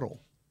Dowdle.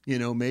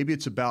 Maybe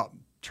it's about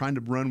trying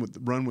to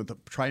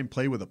try and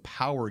play with a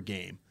power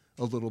game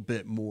a little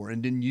bit more,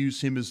 and then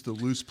use him as the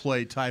loose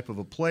play type of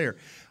a player.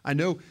 I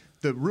know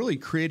the really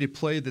creative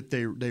play that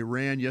they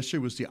ran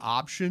yesterday was the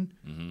option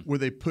where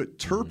they put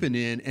Turpin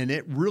in, and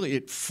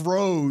it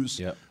froze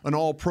an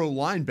all-pro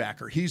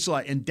linebacker. He's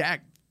like, and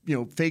Dak,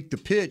 faked the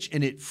pitch,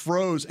 and it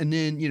froze, and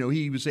then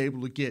he was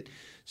able to get.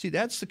 See,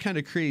 that's the kind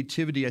of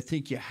creativity I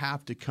think you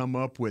have to come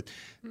up with.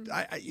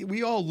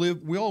 We all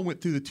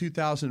went through the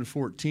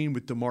 2014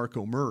 with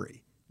DeMarco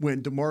Murray,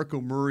 when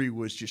DeMarco Murray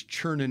was just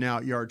churning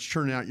out yards,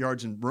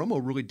 and Romo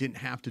really didn't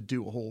have to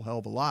do a whole hell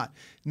of a lot.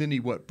 And then he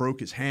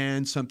broke his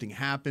hand, something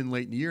happened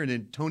late in the year, and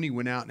then Tony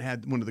went out and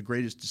had one of the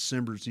greatest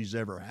Decembers he's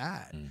ever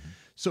had.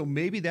 So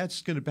maybe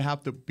that's going to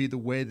have to be the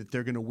way that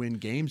they're going to win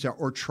games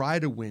or try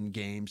to win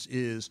games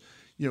is,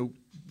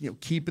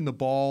 keeping the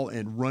ball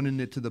and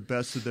running it to the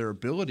best of their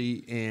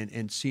ability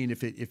and seeing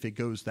if it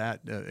goes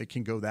it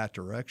can go that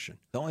direction.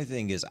 The only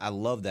thing is I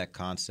love that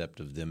concept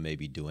of them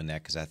maybe doing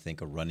that because I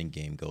think a running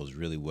game goes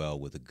really well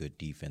with a good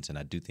defense, and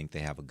I do think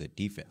they have a good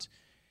defense.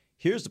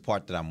 Here's the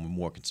part that I'm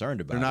more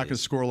concerned about. They're not going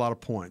to score a lot of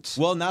points.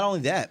 Well, not only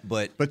that,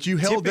 but you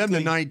held them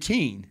to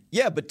 19.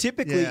 Yeah, but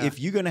typically if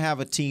you're going to have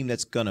a team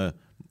that's going to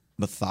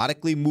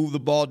methodically move the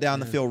ball down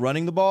the field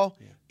running the ball,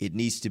 it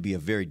needs to be a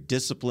very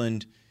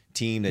disciplined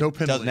team that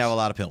doesn't have a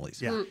lot of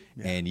penalties.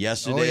 And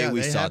yesterday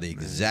we saw the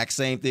exact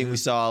same thing we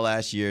saw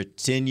last year.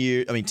 10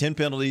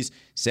 penalties,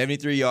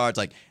 73 yards.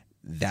 Like,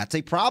 that's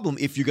a problem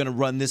if you're going to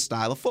run this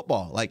style of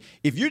football. Like,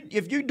 if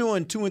you're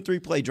doing 2 and 3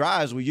 play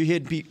drives where you're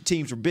hitting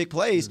teams for big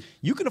plays,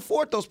 you can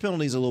afford those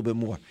penalties a little bit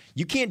more.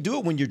 You can't do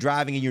it when you're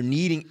driving and you're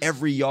needing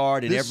every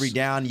yard and every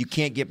down. And you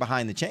can't get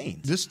behind the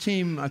chains. This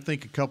team, I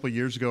think a couple of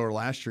years ago or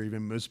last year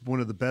even, was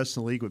one of the best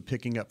in the league with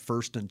picking up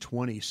 1st and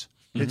 20s.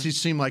 It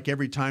just seemed like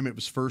every time it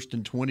was 1st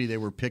and 20, they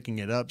were picking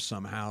it up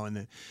somehow.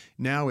 And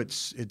now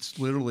it's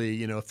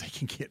literally, if they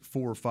can get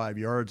 4 or 5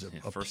 yards of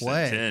first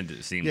play. And 10,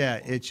 it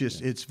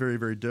seems. It's very,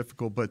 very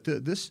difficult. But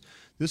this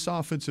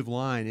offensive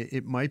line,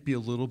 it might be a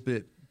little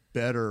bit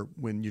better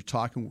when you're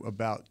talking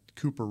about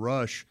Cooper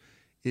Rush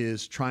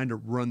is trying to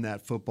run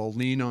that football.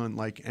 Lean on,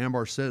 like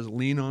Ambar says,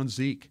 lean on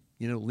Zeke.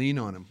 Lean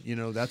on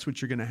him. That's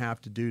what you're going to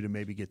have to do to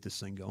maybe get this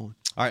thing going.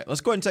 All right,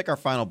 let's go ahead and take our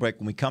final break.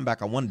 When we come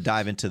back, I want to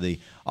dive into the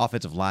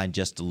offensive line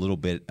just a little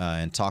bit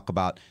and talk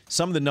about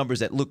some of the numbers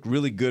that look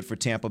really good for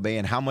Tampa Bay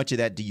and how much of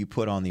that do you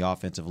put on the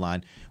offensive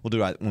line. We'll do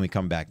that when we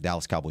come back.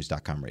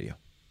 DallasCowboys.com radio.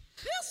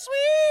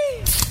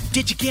 Sweet.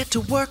 Did you get to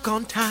work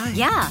on time?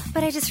 Yeah,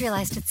 but I just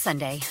realized it's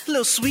Sunday.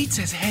 Little Sweet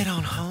says head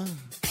on home.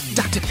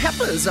 Dr.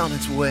 Pepper's on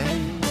its way.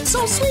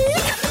 So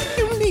sweet,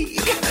 unique.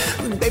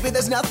 Baby,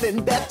 there's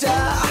nothing better.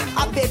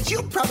 I bet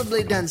you've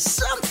probably done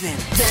something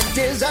that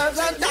deserves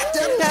a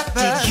Dr.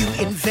 Pepper. Did you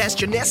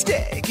invest your nest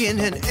egg in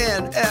an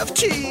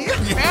NFT?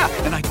 Yeah,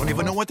 and I don't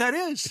even know what that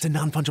is. It's a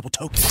non-fungible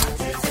token.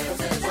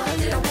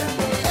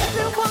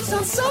 Everyone's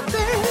done something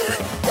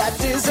that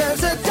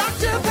deserves a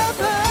Dr.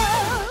 Pepper.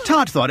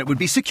 Todd thought it would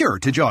be secure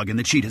to jog in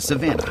the cheetah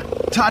savanna.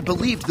 Todd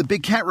believed the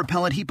big cat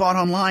repellent he bought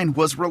online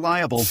was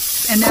reliable.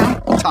 And now,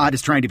 Todd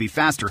is trying to be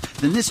faster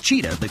than this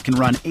cheetah that can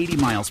run 80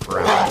 miles per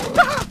hour.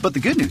 But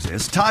the good news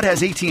is, Todd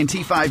has AT&T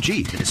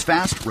 5G that is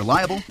fast,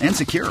 reliable, and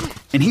secure.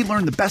 And he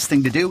learned the best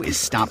thing to do is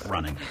stop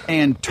running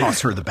and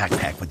toss her the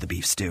backpack with the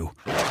beef stew.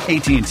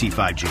 AT&T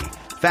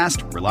 5G.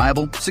 Fast,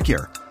 reliable,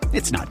 secure.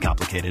 It's not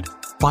complicated.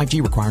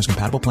 5G requires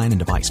compatible plan and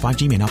device.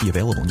 5G may not be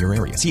available in your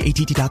area. See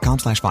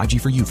att.com/5G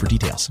for you for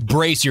details.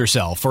 Brace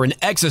yourself for an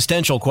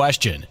existential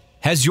question.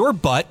 Has your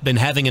butt been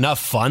having enough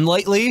fun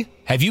lately?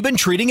 Have you been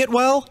treating it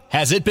well?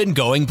 Has it been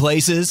going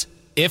places?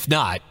 If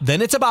not,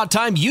 then it's about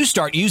time you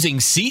start using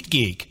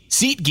SeatGeek.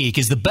 SeatGeek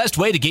is the best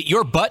way to get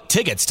your butt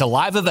tickets to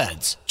live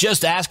events.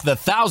 Just ask the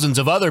thousands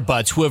of other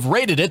butts who have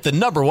rated it the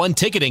 #1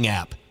 ticketing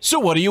app. So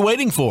what are you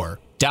waiting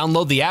for?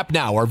 Download the app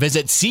now or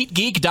visit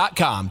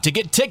SeatGeek.com to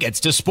get tickets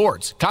to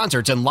sports,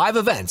 concerts, and live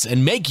events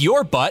and make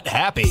your butt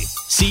happy.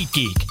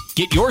 SeatGeek.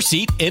 Get your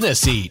seat in a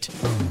seat.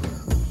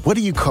 What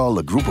do you call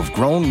a group of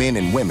grown men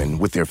and women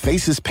with their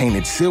faces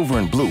painted silver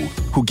and blue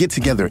who get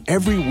together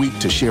every week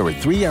to share a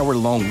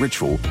 3-hour-long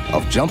ritual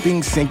of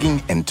jumping,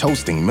 singing, and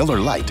toasting Miller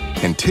Lite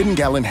in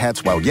 10-gallon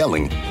hats while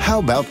yelling, "How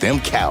about them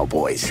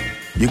Cowboys?"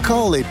 You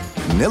call it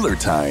Miller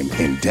Time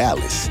in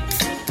Dallas.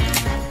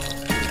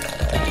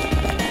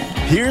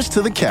 Here's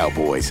to the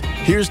Cowboys.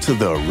 Here's to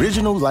the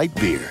original light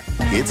beer.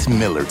 It's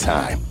Miller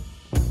Time.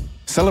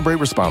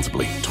 Celebrate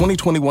responsibly.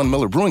 2021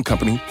 Miller Brewing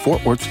Company,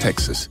 Fort Worth,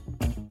 Texas.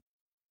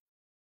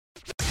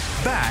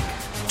 Back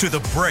to the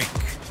break.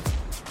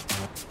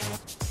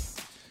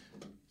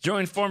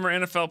 Join former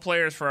NFL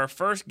players for our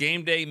first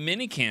game day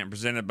minicamp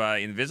presented by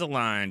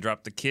Invisalign.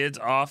 Drop the kids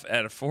off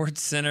at a Ford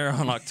Center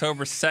on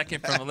October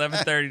 2nd from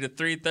 11:30 to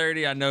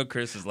 3:30. I know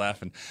Chris is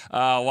laughing.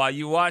 While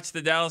you watch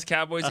the Dallas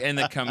Cowboys and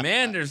the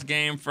Commanders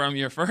game from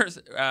your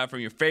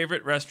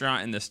favorite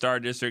restaurant in the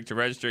Star District. To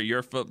register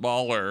your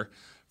footballer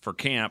for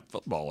camp,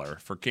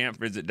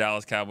 visit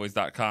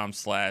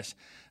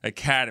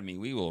DallasCowboys.com/academy.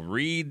 We will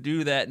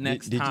redo that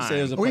next time. Did you say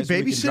there's a place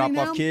where we can drop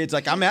off kids?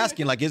 Like, I'm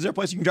asking, is there a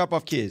place you can drop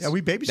off kids? Are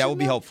we babysitting? That would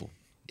be helpful.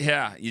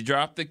 Yeah, you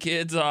drop the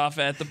kids off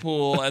at the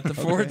pool at the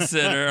Ford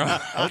Center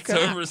on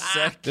October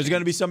 2nd. There's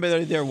going to be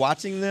somebody there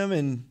watching them,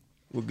 and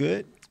we're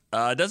good?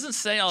 It doesn't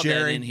say all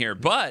that in here,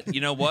 but you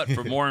know what?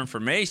 For more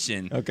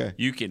information,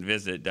 you can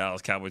visit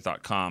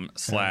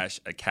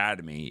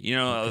DallasCowboys.com/academy. You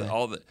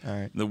know,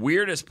 the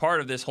weirdest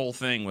part of this whole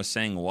thing was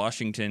saying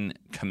Washington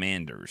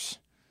Commanders.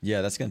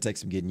 Yeah, that's going to take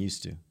some getting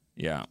used to.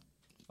 Yeah.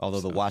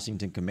 Although the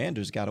Washington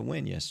Commanders got a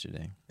win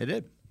yesterday. They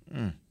did.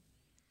 Good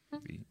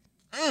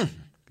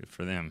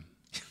for them.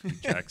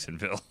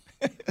 Jacksonville.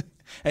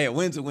 Hey, a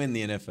win's a win in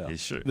the NFL.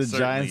 The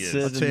Giants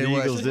did, and the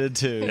Eagles did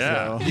too.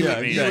 Yeah, so.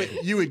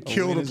 You would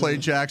kill to play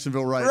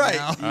Jacksonville right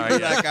now.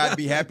 Like, I'd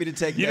be happy to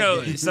take.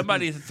 Game.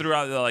 Somebody threw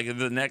out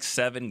the next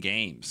 7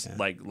 games,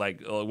 like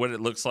what it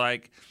looks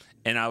like,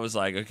 and I was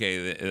like,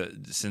 okay,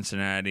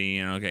 Cincinnati,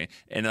 and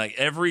like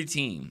every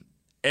team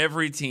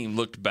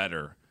looked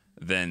better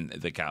than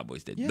the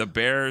Cowboys did. Yeah. The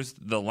Bears,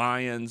 the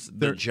Lions,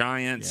 the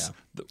Giants,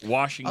 the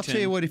Washington. I'll tell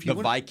you what, if you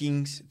the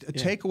Vikings. A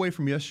takeaway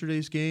from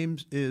yesterday's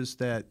games is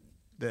that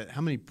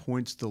how many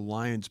points the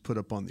Lions put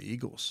up on the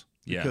Eagles.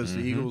 Because the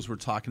Eagles were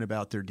talking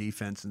about their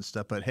defense and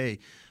stuff. But, hey,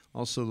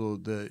 also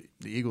the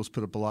Eagles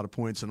put up a lot of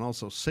points. And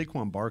also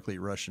Saquon Barkley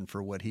rushing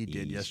for what he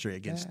did yesterday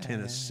against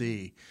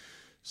Tennessee.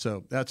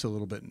 So that's a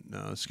little bit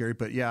scary.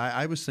 But, yeah,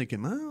 I was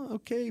thinking,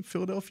 okay,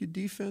 Philadelphia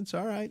defense,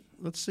 all right.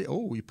 Let's see.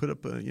 Oh, we put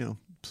up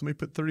somebody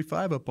put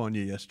 35 up on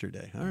you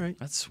yesterday. All right.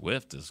 That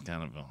Swift is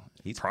kind of a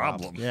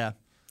problem. Yeah.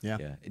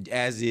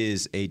 As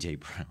is A.J.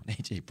 Brown.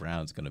 A.J.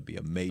 Brown's going to be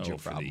a major problem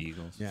for the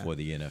Eagles. For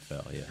the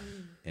NFL,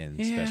 and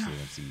especially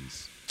once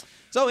he's.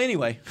 So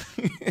anyway,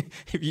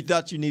 if you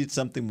thought you needed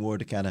something more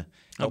to kind of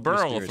help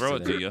Burrow will throw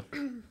it to you.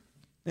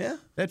 Yeah,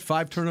 they had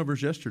 5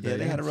 turnovers yesterday. Yeah,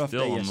 they had a rough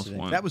day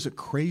yesterday. That was a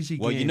crazy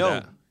game.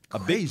 Well, a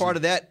big part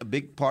of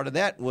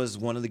that was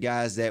one of the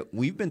guys that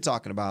we've been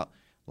talking about.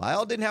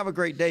 Lyle didn't have a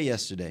great day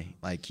yesterday.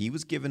 Like, he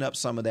was giving up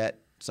some of that.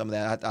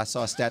 I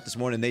saw a stat this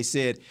morning. They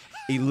said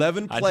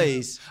 11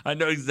 plays. I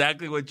know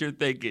exactly what you're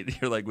thinking.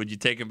 You're like, would you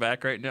take him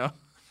back right now?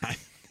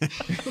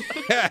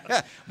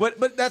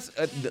 but that's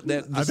I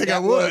think I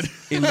would.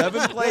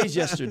 11 plays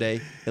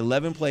yesterday.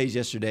 11 plays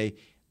yesterday.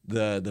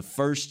 The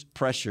first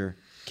pressure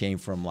came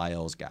from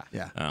Lyle's guy.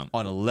 Yeah.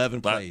 On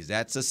 11 plays.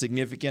 That's a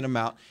significant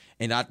amount.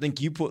 And I think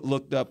you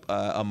looked up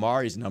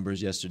Amari's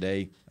numbers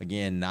yesterday.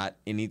 Again, not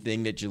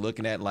anything that you're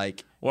looking at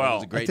like it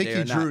was a great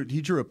day or not.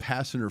 He drew a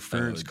pass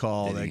interference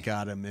call that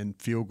got him in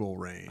field goal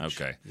range.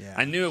 Okay. Yeah.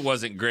 I knew it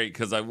wasn't great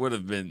because I would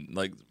have been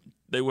like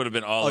they would have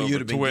been all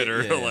over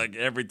Twitter like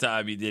every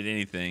time he did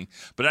anything.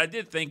 But I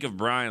did think of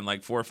Brian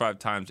like 4 or 5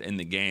 times in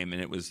the game,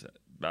 and it was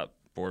about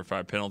 4 or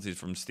 5 penalties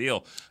from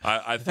Steele.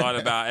 I thought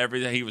about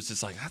everything. He was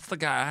just like, that's the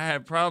guy I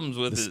had problems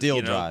with. The Steele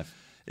drive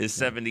is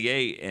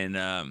 78,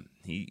 and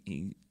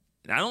he.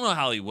 I don't know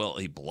how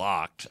he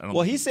blocked.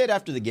 He said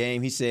after the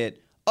game,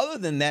 other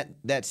than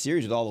that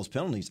series with all those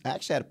penalties, I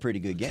actually had a pretty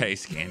good game. Okay,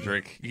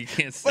 Scandrick, you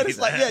can't say that. But it's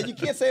like, you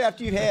can't say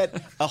after you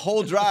had a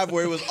whole drive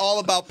where it was all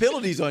about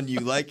penalties on you.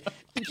 Like,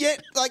 you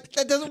can't,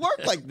 that doesn't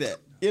work like that,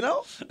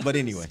 But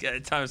anyway.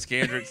 Tom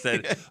Scandrick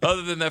said,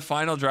 other than that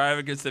final drive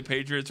against the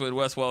Patriots when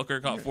Wes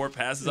Welker caught 4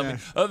 passes,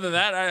 other than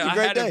that,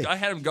 I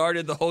had him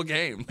guarded the whole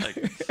game.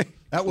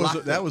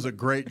 That was a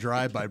great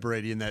drive by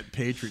Brady in that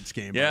Patriots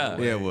game. Yeah,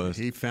 it was.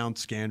 He found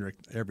Scandrick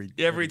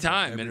every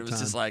time, and it was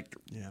just like,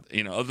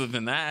 other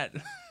than that.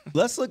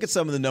 Let's look at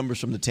some of the numbers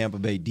from the Tampa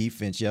Bay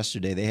defense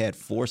yesterday. They had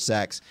 4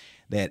 sacks.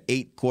 They had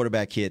 8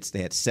 quarterback hits.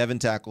 They had 7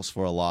 tackles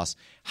for a loss.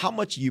 How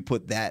much do you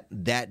put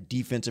that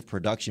defensive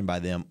production by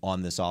them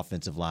on this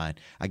offensive line,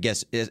 I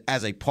guess,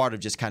 as a part of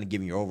just kind of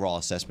giving your overall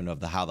assessment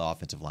of how the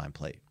offensive line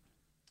played?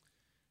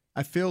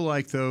 I feel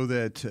like, though,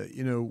 that,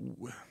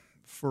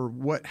 for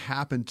what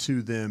happened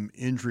to them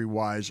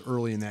injury-wise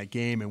early in that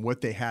game and what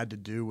they had to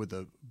do with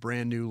a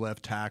brand-new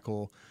left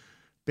tackle,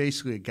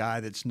 basically a guy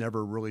that's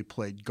never really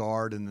played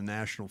guard in the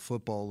National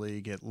Football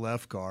League at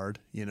left guard,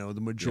 the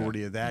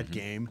majority of that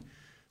game.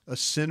 A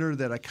center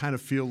that I kind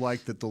of feel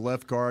like that the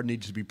left guard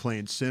needs to be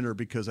playing center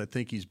because I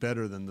think he's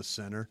better than the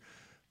center.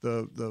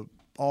 The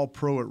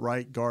all-pro at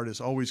right guard is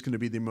always going to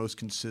be the most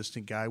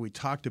consistent guy. We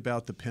talked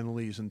about the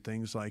penalties and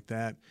things like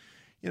that.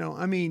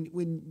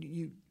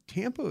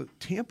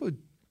 Tampa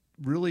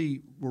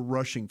really were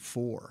rushing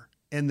 4.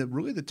 And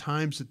the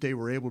times that they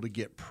were able to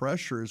get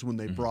pressure is when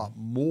they brought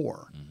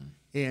more.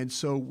 And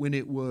so when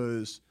it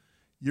was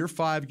you're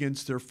 5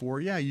 against their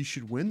 4, yeah, you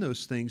should win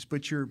those things.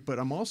 But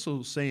I'm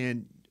also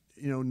saying,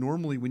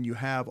 normally when you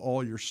have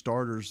all your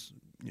starters,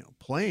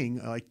 playing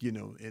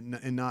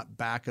and not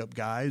backup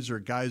guys or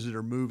guys that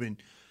are moving,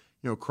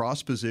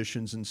 cross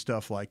positions and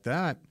stuff like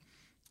that.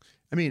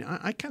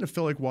 I kind of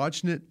feel like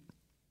watching it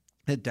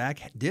that Dak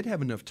did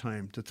have enough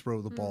time to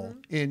throw the ball,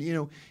 and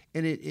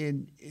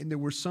there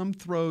were some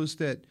throws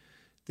that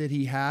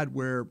he had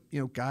where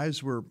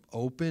guys were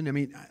open.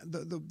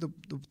 The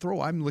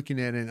throw I'm looking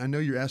at, and I know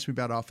you're asking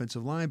me about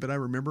offensive line, but I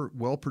remember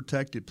well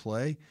protected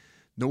play.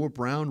 Noah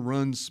Brown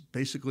runs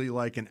basically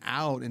like an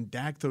out, and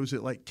Dak throws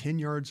it like 10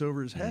 yards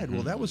over his head.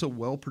 Well, that was a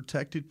well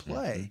protected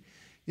play.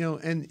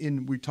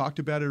 And we talked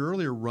about it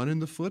earlier, running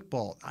the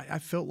football. I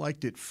felt like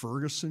that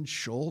Ferguson,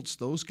 Schultz,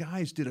 those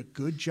guys did a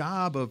good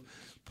job of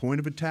point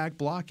of attack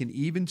block and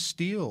even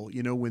steal,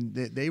 when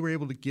they were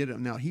able to get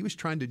him. Now, he was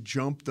trying to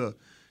jump the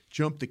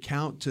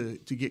count to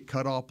get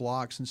cutoff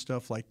blocks and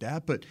stuff like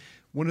that. But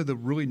one of the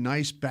really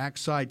nice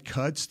backside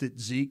cuts that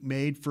Zeke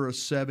made for a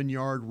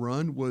 7-yard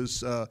run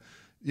was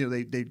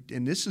they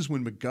and this is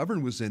when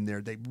McGovern was in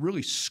there. They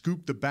really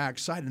scooped the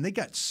backside, and they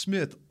got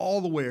Smith all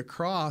the way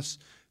across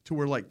to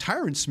where like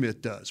Tyron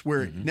Smith does,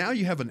 where now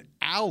you have an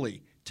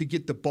alley to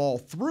get the ball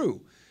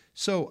through.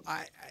 So,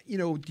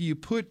 do you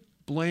put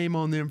blame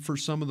on them for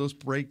some of those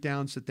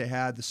breakdowns that they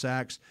had, the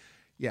sacks?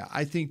 Yeah,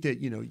 I think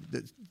that,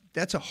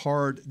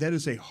 that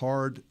is a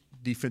hard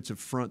defensive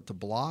front to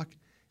block,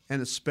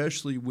 and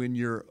especially when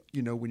you're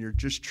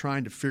just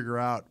trying to figure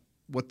out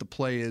what the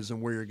play is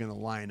and where you're going to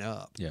line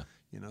up. Yeah.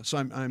 So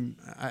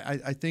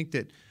I think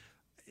that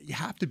you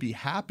have to be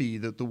happy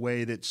that the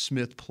way that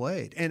Smith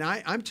played. And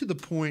I'm to the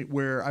point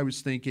where I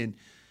was thinking,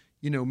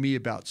 me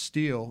about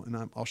Steele, and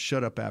I'll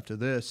shut up after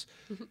this.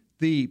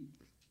 Do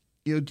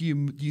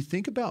you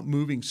think about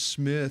moving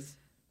Smith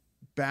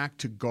back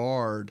to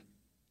guard,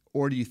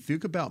 or do you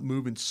think about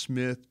moving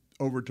Smith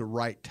over to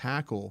right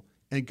tackle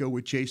and go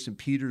with Jason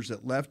Peters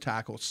at left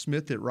tackle,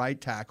 Smith at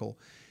right tackle,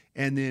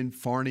 and then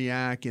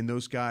Farniak and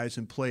those guys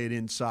and play it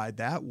inside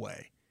that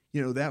way?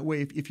 That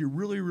way, if you're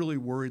really, really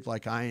worried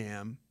like I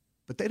am,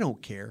 but they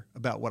don't care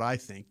about what I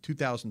think.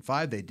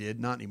 2005 they did,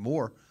 not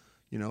anymore.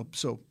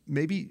 So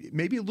maybe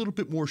a little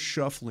bit more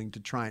shuffling to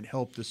try and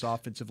help this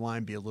offensive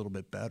line be a little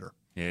bit better.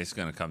 Yeah, it's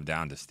going to come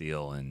down to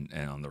Steele and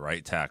on the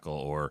right tackle,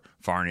 or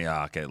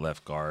Farniak at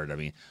left guard.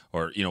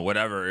 Or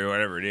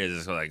whatever it is.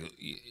 It's like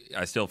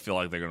I still feel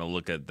like they're going to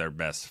look at their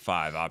best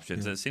 5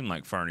 options. It seemed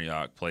like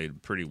Farniak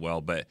played pretty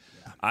well, but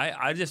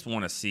I just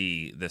want to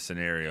see the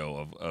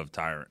scenario of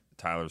Tyler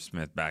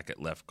Smith back at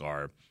left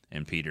guard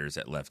and Peters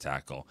at left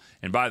tackle.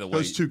 And by the way,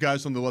 those 2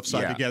 guys on the left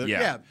side together.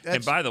 Yeah.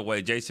 And by the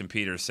way, Jason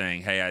Peters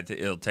saying, "Hey,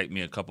 it'll take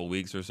me a couple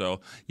weeks or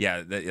so."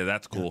 Yeah,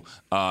 that's cool.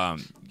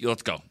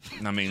 Let's go.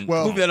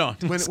 Move that on.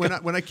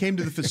 When I came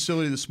to the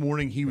facility this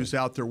morning, he was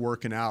out there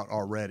working out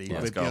already.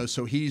 Let's go.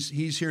 So he's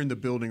here in the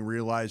building,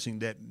 realizing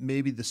that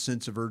maybe the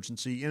sense of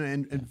urgency,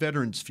 and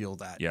veterans feel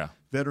that. Yeah.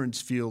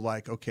 Veterans feel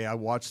like, okay, I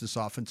watched this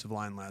offensive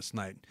line last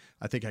night.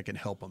 I think I can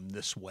help them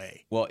this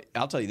way. Well,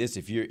 I'll tell you this: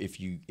 if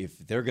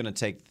they're going to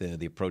take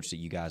the approach that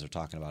you guys are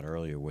talking about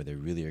earlier, where they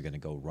really are going to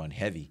go run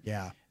heavy,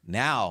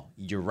 now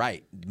you're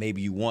right.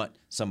 Maybe you want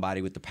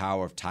somebody with the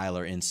power of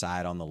Tyler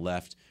inside on the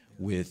left,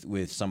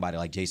 with somebody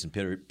like Jason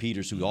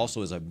Peters, who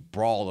also is a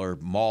brawler,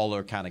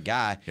 mauler kind of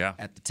guy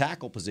at the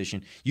tackle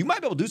position. You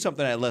might be able to do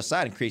something at that left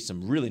side and create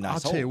some really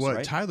nice holes. I'll tell you what,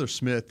 right? Tyler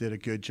Smith did a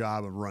good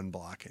job of run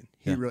blocking.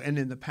 And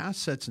in the pass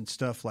sets and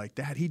stuff like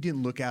that, he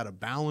didn't look out of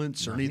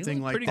balance or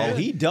anything like that. Oh,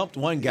 he dumped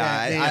one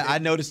guy. I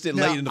noticed it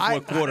late in the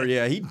fourth quarter.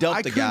 He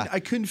dumped the guy. I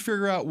couldn't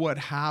figure out what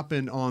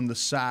happened on the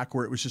sack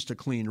where it was just a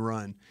clean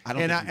run.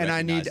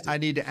 I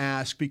need to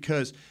ask,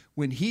 because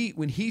when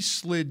he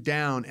slid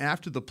down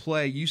after the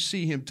play, you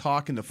see him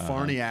talking to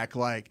Farniak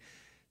like,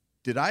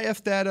 did I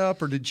F that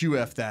up or did you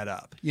F that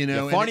up? You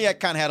know, Farniak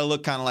kind of had a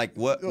look kind of like,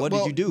 what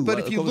did you do? But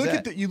if you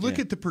look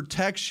at the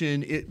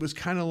protection, it was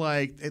kind of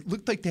like, it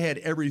looked like they had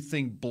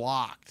everything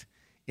blocked.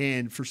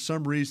 And for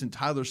some reason,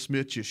 Tyler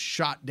Smith just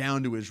shot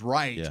down to his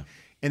right. Yeah.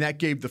 And that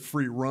gave the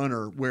free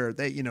runner where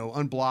they,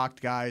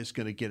 unblocked guy is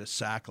going to get a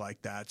sack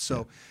like that.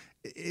 So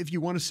if you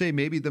want to say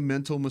maybe the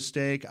mental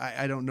mistake,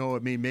 I don't know. I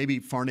mean, maybe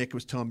Farniak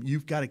was telling him,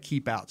 you've got to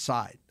keep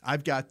outside.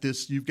 I've got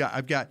this.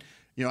 I've got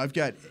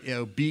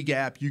B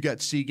gap, you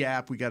got C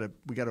gap. We got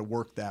to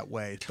work that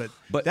way.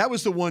 But that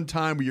was the one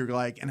time where you're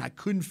like, and I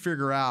couldn't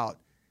figure out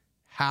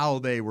how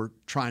they were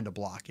trying to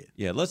block it.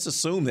 Yeah, let's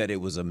assume that it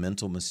was a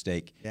mental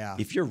mistake. Yeah.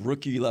 If your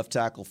rookie left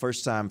tackle,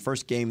 first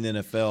game in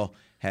the NFL,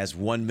 has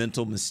one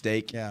mental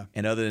mistake,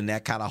 and other than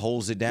that, kind of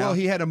holds it down. Well,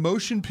 he had a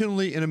motion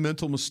penalty and a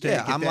mental mistake.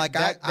 Yeah, I'm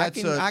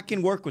I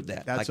can work with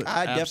that.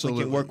 I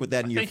definitely can work with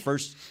that in your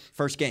first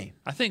game.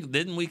 I think,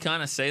 didn't we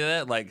kind of say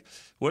that? Like,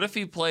 what if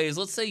he plays?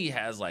 Let's say he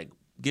has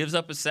gives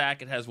up a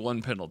sack and has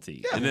one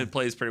penalty, and then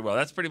plays pretty well.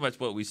 That's pretty much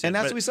what we said. And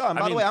that's what we saw. And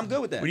by the way, I'm good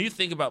with that. When you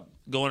think about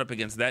going up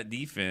against that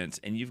defense,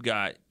 and you've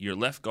got your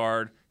left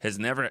guard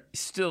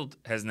still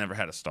has never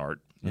had a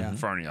start. Yeah,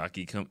 Farniak,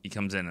 he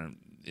comes in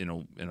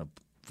a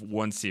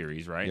one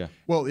series, right? Yeah.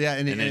 Well, yeah,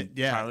 and then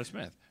Tyler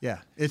Smith. Yeah,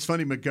 it's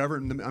funny.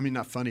 McGovern. I mean,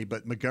 not funny,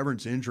 but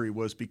McGovern's injury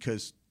was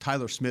because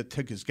Tyler Smith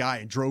took his guy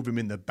and drove him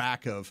in the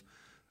back of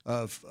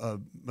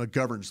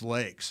McGovern's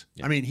legs.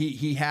 Yeah. I mean,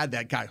 he had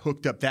that guy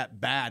hooked up that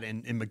bad,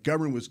 and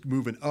McGovern was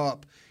moving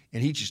up,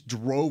 and he just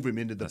drove him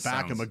into the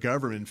back of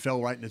McGovern and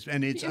fell right in his.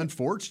 And it's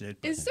unfortunate.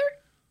 Is there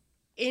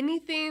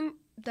anything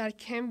that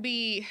can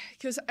be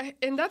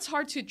and that's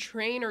hard to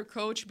train or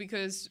coach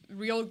because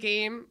real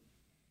game.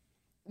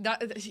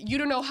 That you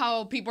don't know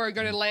how people are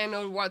going to land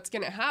or what's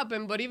going to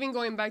happen. But even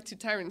going back to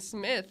Tyron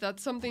Smith,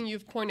 that's something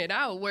you've pointed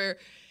out where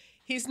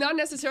he's not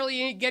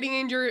necessarily getting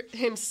injured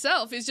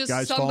himself. It's just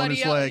Guy's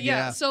somebody else. Leg,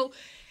 yeah. So,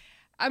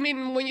 I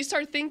mean, when you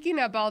start thinking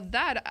about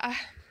that,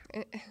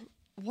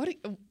 what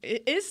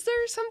is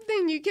there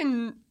something you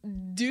can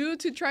do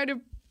to try to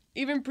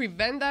even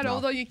prevent that? No.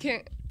 Although you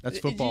can't. That's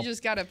football. You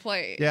just got to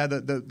play. Yeah,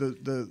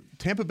 the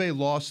Tampa Bay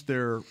lost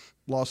their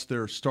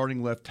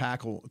starting left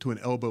tackle to an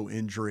elbow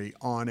injury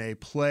on a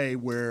play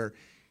where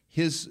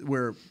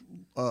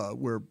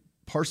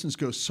Parsons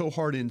goes so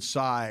hard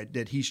inside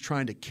that he's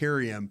trying to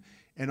carry him,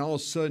 and all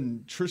of a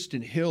sudden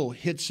Tristan Hill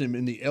hits him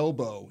in the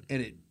elbow,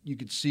 and you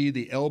could see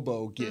the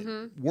elbow get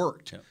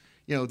worked.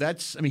 Yeah.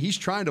 He's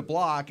trying to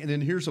block, and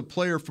then here's a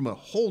player from a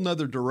whole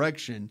nother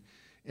direction.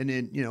 And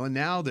then and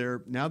now they're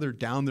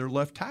down their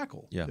left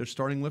tackle. Yeah, they're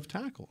starting left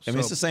tackle. I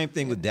mean, it's the same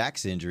thing with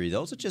Dak's injury.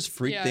 Those are just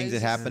freak things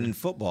that happen in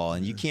football,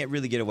 and you can't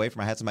really get away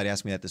from. I had somebody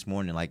ask me that this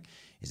morning, like,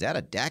 "Is that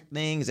a Dak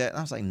thing?" And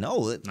I was like,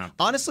 "No."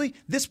 Honestly,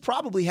 this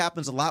probably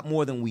happens a lot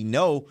more than we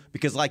know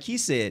because, like he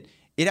said,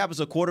 it happens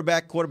to a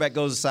quarterback. Quarterback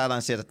goes to the sideline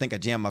and says, "I think I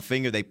jammed my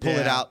finger." They pull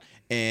it out,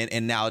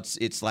 and now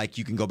it's like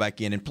you can go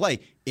back in and play.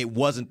 It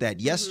wasn't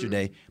that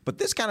yesterday, but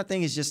this kind of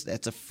thing is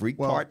that's a freak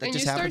part that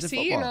just happens in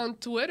football. And you start seeing on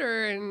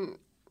Twitter and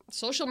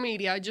social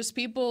media, just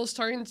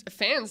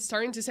fans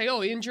starting to say,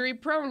 "Oh, injury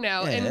prone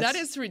now," and that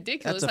is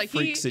ridiculous. That's a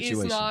freak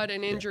situation. Is not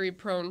an injury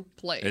prone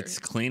player. It's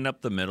clean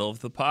up the middle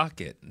of the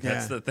pocket.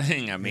 That's the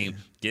thing. I mean,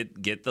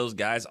 get those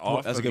guys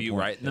off of you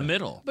right in the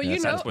middle. But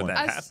that's when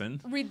that as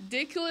happened.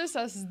 Ridiculous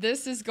as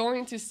this is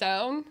going to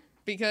sound,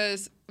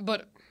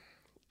 but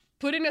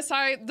putting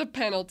aside the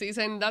penalties,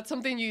 and that's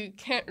something you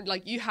can't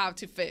you have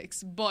to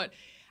fix. But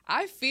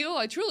I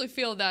truly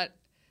feel that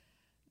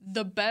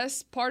the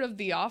best part of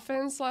the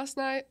offense last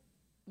night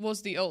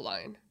was the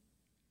O-line.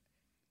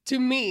 To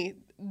me,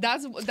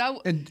 that.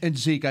 And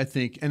Zeke, I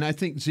think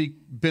Zeke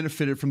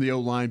benefited from the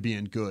O-line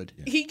being good.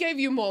 Yeah. He gave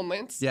you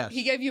moments. Yes.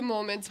 He gave you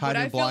moments. But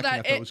I feel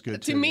that it was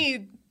good to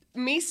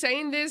me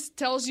saying this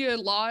tells you a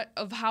lot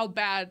of how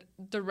bad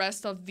the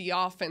rest of the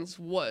offense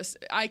was.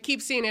 I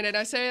keep seeing it, and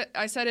I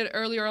said it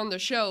earlier on the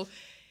show.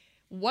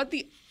 What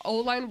the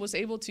O-line was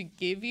able to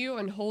give you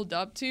and hold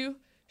up to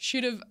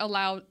should have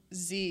allowed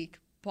Zeke,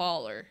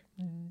 Pollard,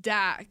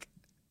 Dak,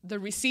 the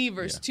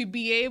receivers to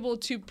be able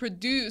to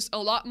produce a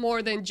lot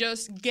more than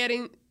just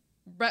getting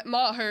Brett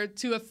Maher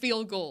to a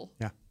field goal.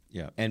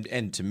 Yeah.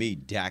 And to me,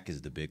 Dak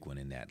is the big one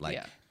in that.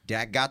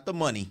 Dak got the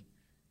money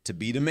to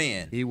be the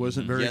man. He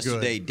wasn't very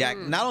yesterday. good. Dak,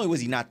 not only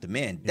was he not the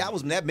man,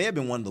 that may have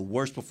been one of the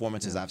worst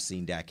performances I've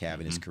seen Dak have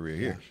in his career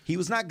here. He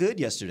was not good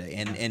yesterday,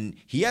 and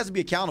he has to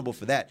be accountable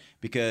for that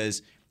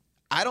because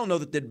I don't know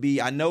that there'd be.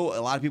 I know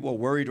a lot of people are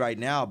worried right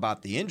now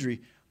about the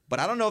injury. But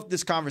I don't know if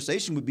this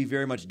conversation would be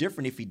very much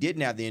different if he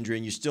didn't have the injury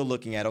and you're still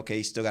looking at, okay,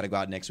 he's still got to go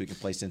out next week and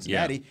play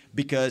Cincinnati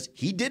because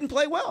he didn't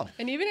play well.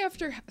 And even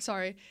after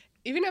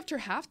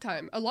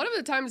halftime, a lot of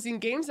the times in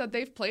games that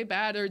they've played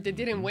bad or they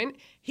didn't win,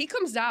 he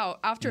comes out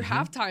after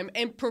halftime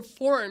and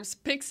performs,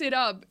 picks it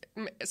up.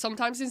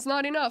 Sometimes it's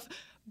not enough,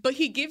 but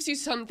he gives you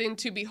something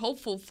to be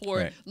hopeful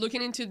for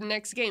looking into the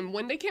next game.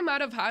 When they came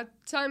out of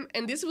halftime,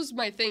 and this was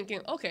my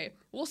thinking, okay,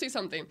 we'll see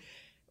something.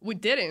 We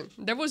didn't.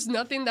 There was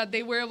nothing that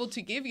they were able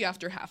to give you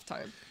after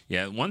halftime.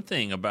 Yeah, one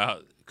thing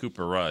about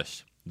Cooper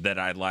Rush that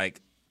I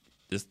like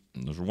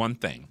there's one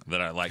thing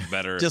that I like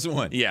better. Just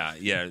one. Yeah,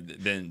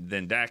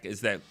 than Dak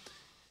is that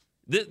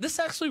this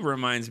actually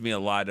reminds me a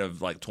lot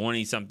of like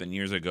 20-something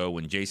years ago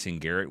when Jason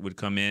Garrett would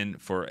come in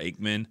for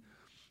Aikman.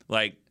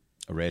 Like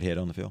a redhead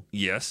on the field?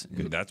 Yes,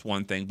 that's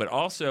one thing. But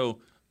also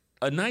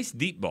a nice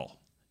deep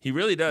ball. He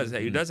really does.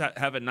 He does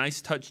have a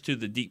nice touch to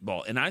the deep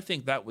ball. And I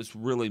think that was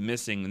really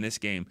missing in this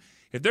game.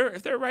 If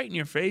they're right in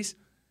your face,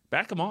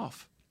 back them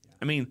off.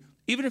 I mean,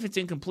 even if it's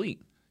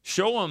incomplete,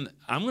 show them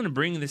I'm going to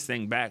bring this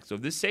thing back. So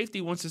if this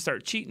safety wants to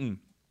start cheating,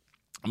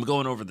 I'm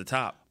going over the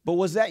top. But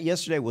was that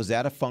yesterday, was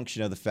that a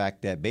function of the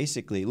fact that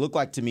basically, it looked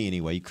like to me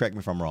anyway, you correct me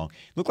if I'm wrong,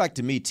 it looked like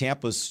to me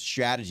Tampa's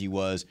strategy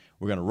was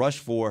we're going to rush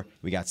 4,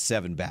 we got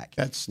 7 back.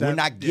 We're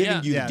not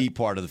giving you the deep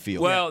part of the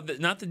field. Well,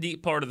 not the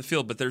deep part of the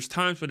field, but there's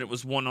times when it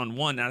was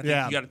one-on-one. And I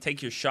think you got to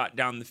take your shot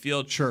down the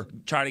field. Sure.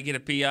 Try to get a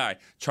PI.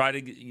 Try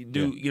to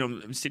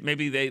do,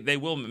 maybe they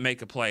will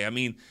make a play. I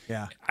mean,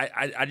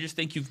 I just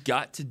think you've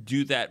got to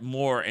do that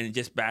more and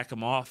just back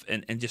them off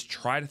and just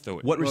try to throw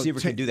it. What receiver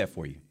can do that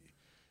for you?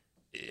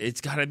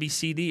 It's got to be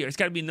CD or it's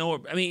got to be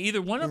Noah. I mean,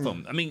 either one of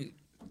them. I mean,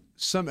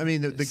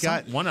 the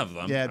guy. One of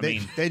them. Yeah,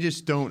 they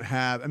just don't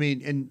have. I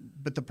mean,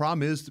 but the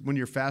problem is when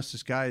your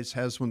fastest guy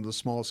has one of the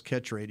smallest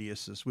catch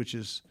radiuses, which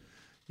is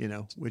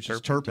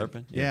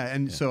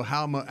Turpin. So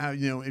how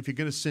if you're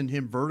going to send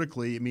him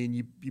vertically, I mean,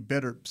 you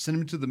better send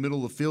him to the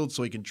middle of the field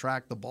so he can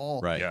track the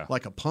ball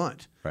like a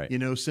punt. Right.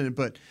 Send it.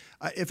 But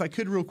if I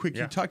could real quick,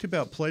 you talked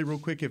about play real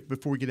quick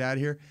before we get out of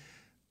here.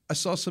 I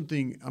saw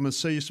something. I'm going to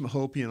sell you some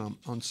Hopian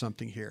on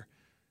something here.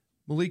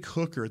 Malik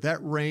Hooker, that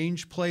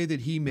range play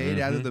that he made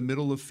out of the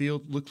middle of the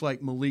field looked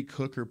like Malik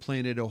Hooker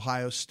playing at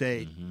Ohio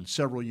State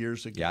several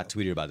years ago. Yeah, I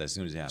tweeted about that as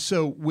soon as it happened.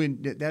 So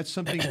that's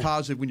something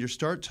positive. When you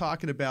start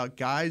talking about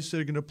guys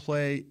that are going to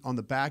play on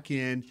the back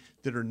end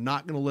that are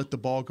not going to let the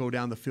ball go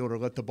down the field or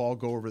let the ball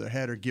go over their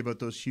head or give up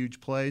those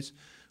huge plays,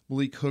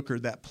 Malik Hooker,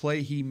 that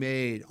play he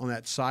made on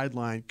that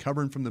sideline,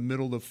 covering from the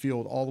middle of the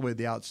field all the way to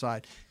the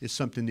outside, is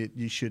something that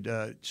you should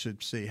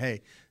say,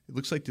 hey, it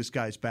looks like this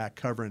guy's back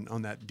covering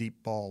on that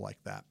deep ball like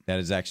that. That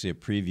is actually a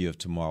preview of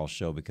tomorrow's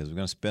show because we're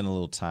going to spend a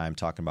little time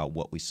talking about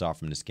what we saw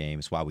from this game.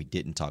 It's why we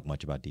didn't talk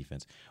much about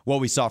defense. What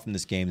we saw from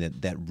this game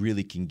that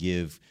really can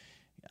give,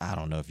 I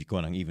don't know if you're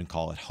going to even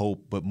call it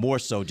hope, but more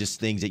so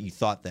just things that you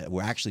thought that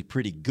were actually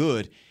pretty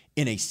good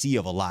in a sea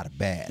of a lot of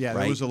bad. Yeah, right?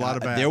 There was a lot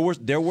of bad.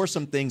 There were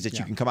some things that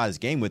you can come out of this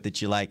game with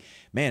that you're like,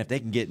 man, if they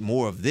can get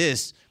more of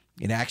this,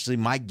 it actually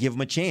might give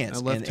them a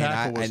chance.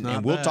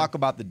 And we'll talk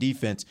about the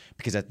defense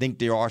because I think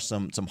there are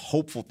some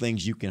hopeful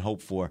things you can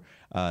hope for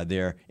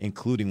there,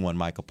 including one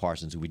Michael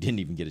Parsons, who we didn't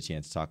even get a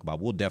chance to talk about.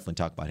 We'll definitely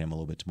talk about him a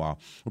little bit tomorrow.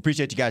 We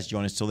appreciate you guys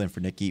joining us. Till then,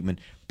 for Nick Eatman,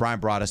 Brian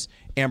Broaddus,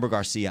 Amber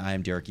Garcia, I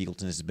am Derek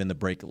Eagleton. This has been The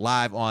Break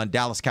live on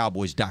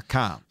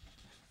DallasCowboys.com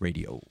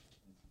radio.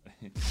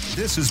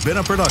 This has been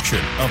a production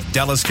of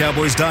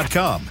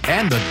DallasCowboys.com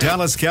and the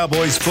Dallas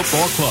Cowboys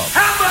Football Club.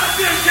 How about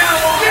this,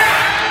 Cowboys?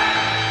 Yeah!